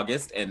Monday it's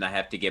August, and I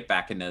have to get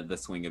back into the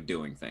swing of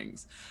doing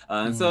things.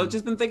 And so I've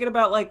just been thinking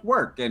about like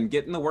work and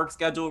getting the work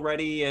schedule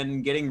ready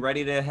and getting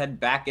ready to head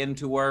back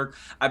into work.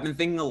 I've been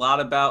thinking a lot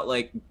about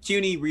like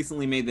CUNY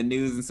recently made the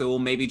news, and so we'll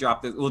maybe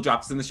drop this. We'll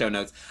drop this in the show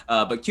notes.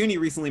 But CUNY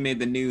recently made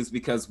the news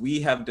because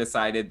we have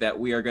decided that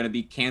we are going to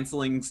be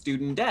canceling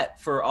student debt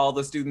for all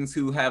the students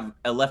who have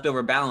a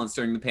leftover balance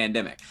during the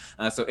pandemic.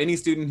 So any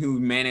student who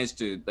managed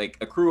to like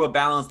accrue a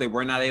balance they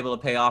were not able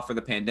to pay off for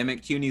the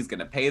pandemic, CUNY is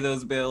going to pay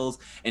those bills.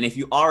 And if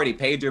you already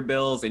paid your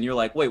bills and you're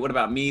like, wait, what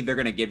about me? They're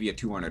going to give you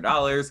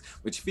 $200,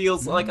 which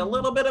feels like a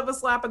little bit of a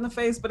slap in the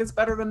face, but it's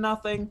better than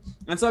nothing.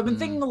 And so I've been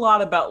thinking a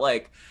lot about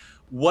like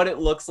what it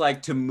looks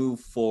like to move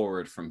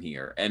forward from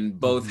here, and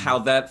both how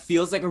that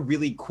feels like a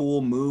really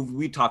cool move.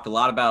 We talked a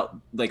lot about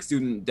like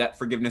student debt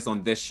forgiveness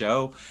on this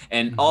show,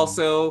 and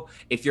also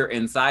if you're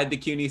inside the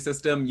CUNY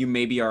system, you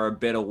maybe are a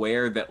bit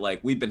aware that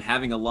like we've been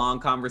having a long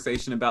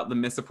conversation about the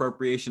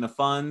misappropriation of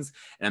funds,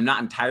 and I'm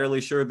not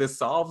entirely sure this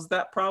solves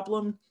that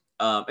problem.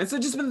 And so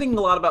just been thinking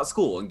a lot about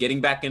school and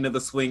getting back into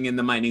the swing and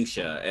the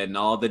minutia and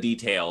all the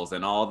details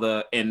and all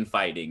the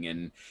infighting,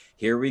 and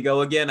here we go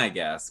again, I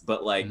guess.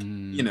 But like,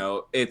 you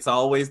know, it's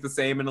always the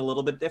same and a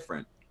little bit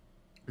different.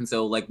 And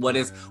so like, what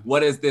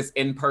does this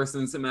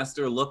in-person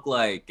semester look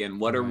like? And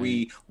what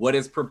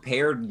does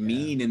prepared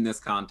mean in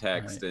this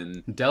context?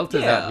 And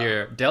Delta's out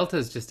here.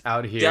 Delta's just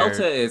out here.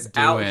 Delta is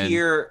out doing-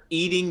 here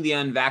eating the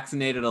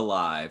unvaccinated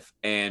alive.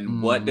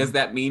 And what does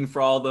that mean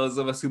for all those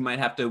of us who might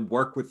have to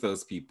work with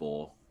those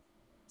people?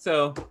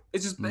 So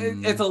it's just,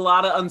 it's a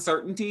lot of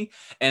uncertainty,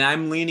 and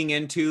I'm leaning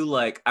into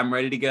like, I'm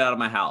ready to get out of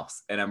my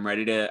house, and I'm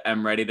ready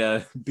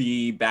to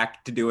be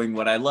back to doing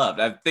what I loved.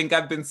 I think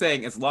I've been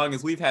saying, as long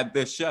as we've had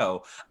this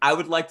show, I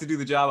would like to do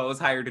the job I was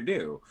hired to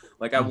do.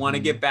 Like, I want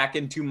to get back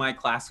into my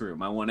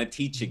classroom. I want to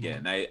teach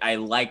again. I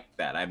like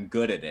that. I'm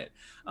good at it.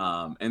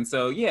 And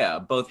so, yeah,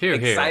 both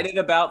excited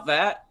about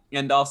that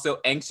and also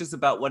anxious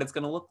about what it's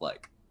going to look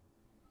like.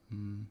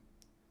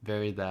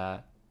 Very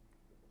that.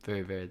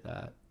 Very, very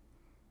that.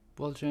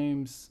 Well,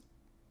 James,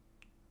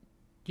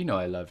 you know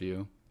I love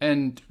you,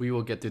 and we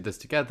will get through this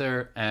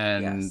together.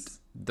 And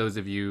those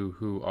of you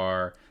who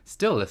are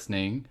still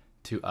listening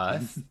to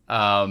us.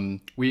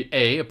 We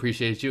A,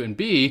 appreciate you, and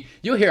B,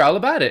 you'll hear all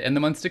about it in the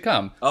months to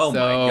come. Oh my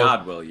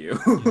God, will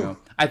you?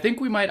 I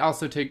think we might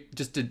also take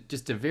just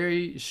a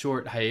very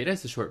short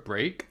hiatus, a short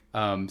break.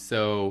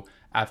 So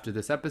after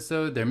this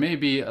episode, there may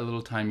be a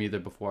little time either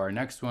before our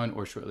next one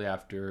or shortly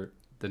after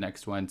the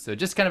next one. So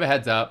just kind of a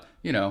heads up,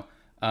 we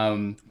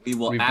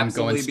will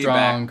absolutely be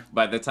back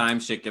by the time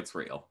shit gets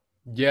real.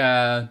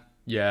 Yeah.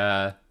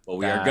 But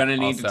we are gonna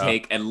need to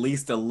take at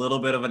least a little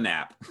bit of a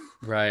nap.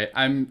 Right.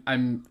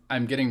 I'm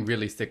getting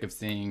really sick of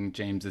seeing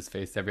James's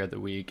face every other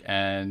week,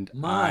 and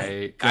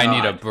I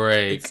need a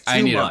break.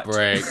 I need a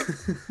break.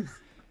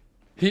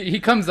 He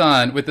comes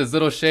on with his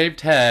little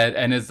shaved head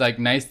and his like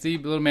nicely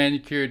little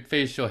manicured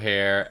facial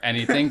hair, and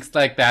he thinks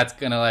like that's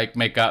gonna like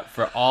make up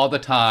for all the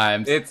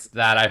times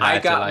that I've had I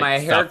got my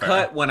hair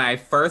cut when I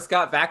first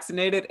got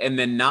vaccinated, and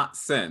then not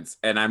since.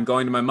 And I'm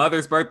going to my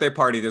mother's birthday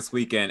party this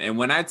weekend, and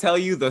when I tell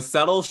you the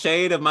subtle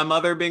shade of my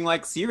mother being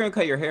like, "So you're gonna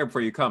cut your hair before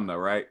you come, though,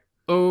 right?"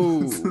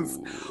 Oh,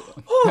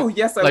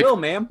 yes, I will,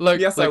 ma'am.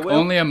 Yes, I will.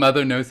 Only a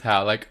mother knows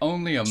how. Like,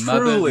 only a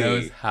mother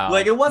knows how.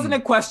 Like, it wasn't a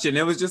question.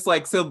 It was just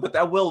like, so, but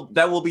that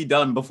will be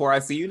done before I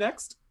see you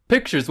next.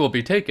 Pictures will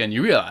be taken,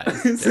 you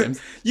realize, James.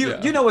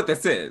 You know what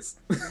this is.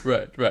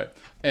 Right.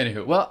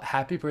 Anywho, well,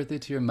 happy birthday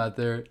to your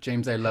mother.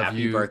 James, I love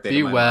you. Happy birthday Be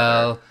to my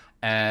well, mother.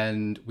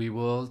 and we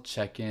will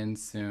check in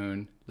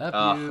soon.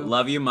 Love you.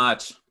 Love you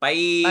much.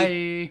 Bye.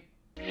 Bye.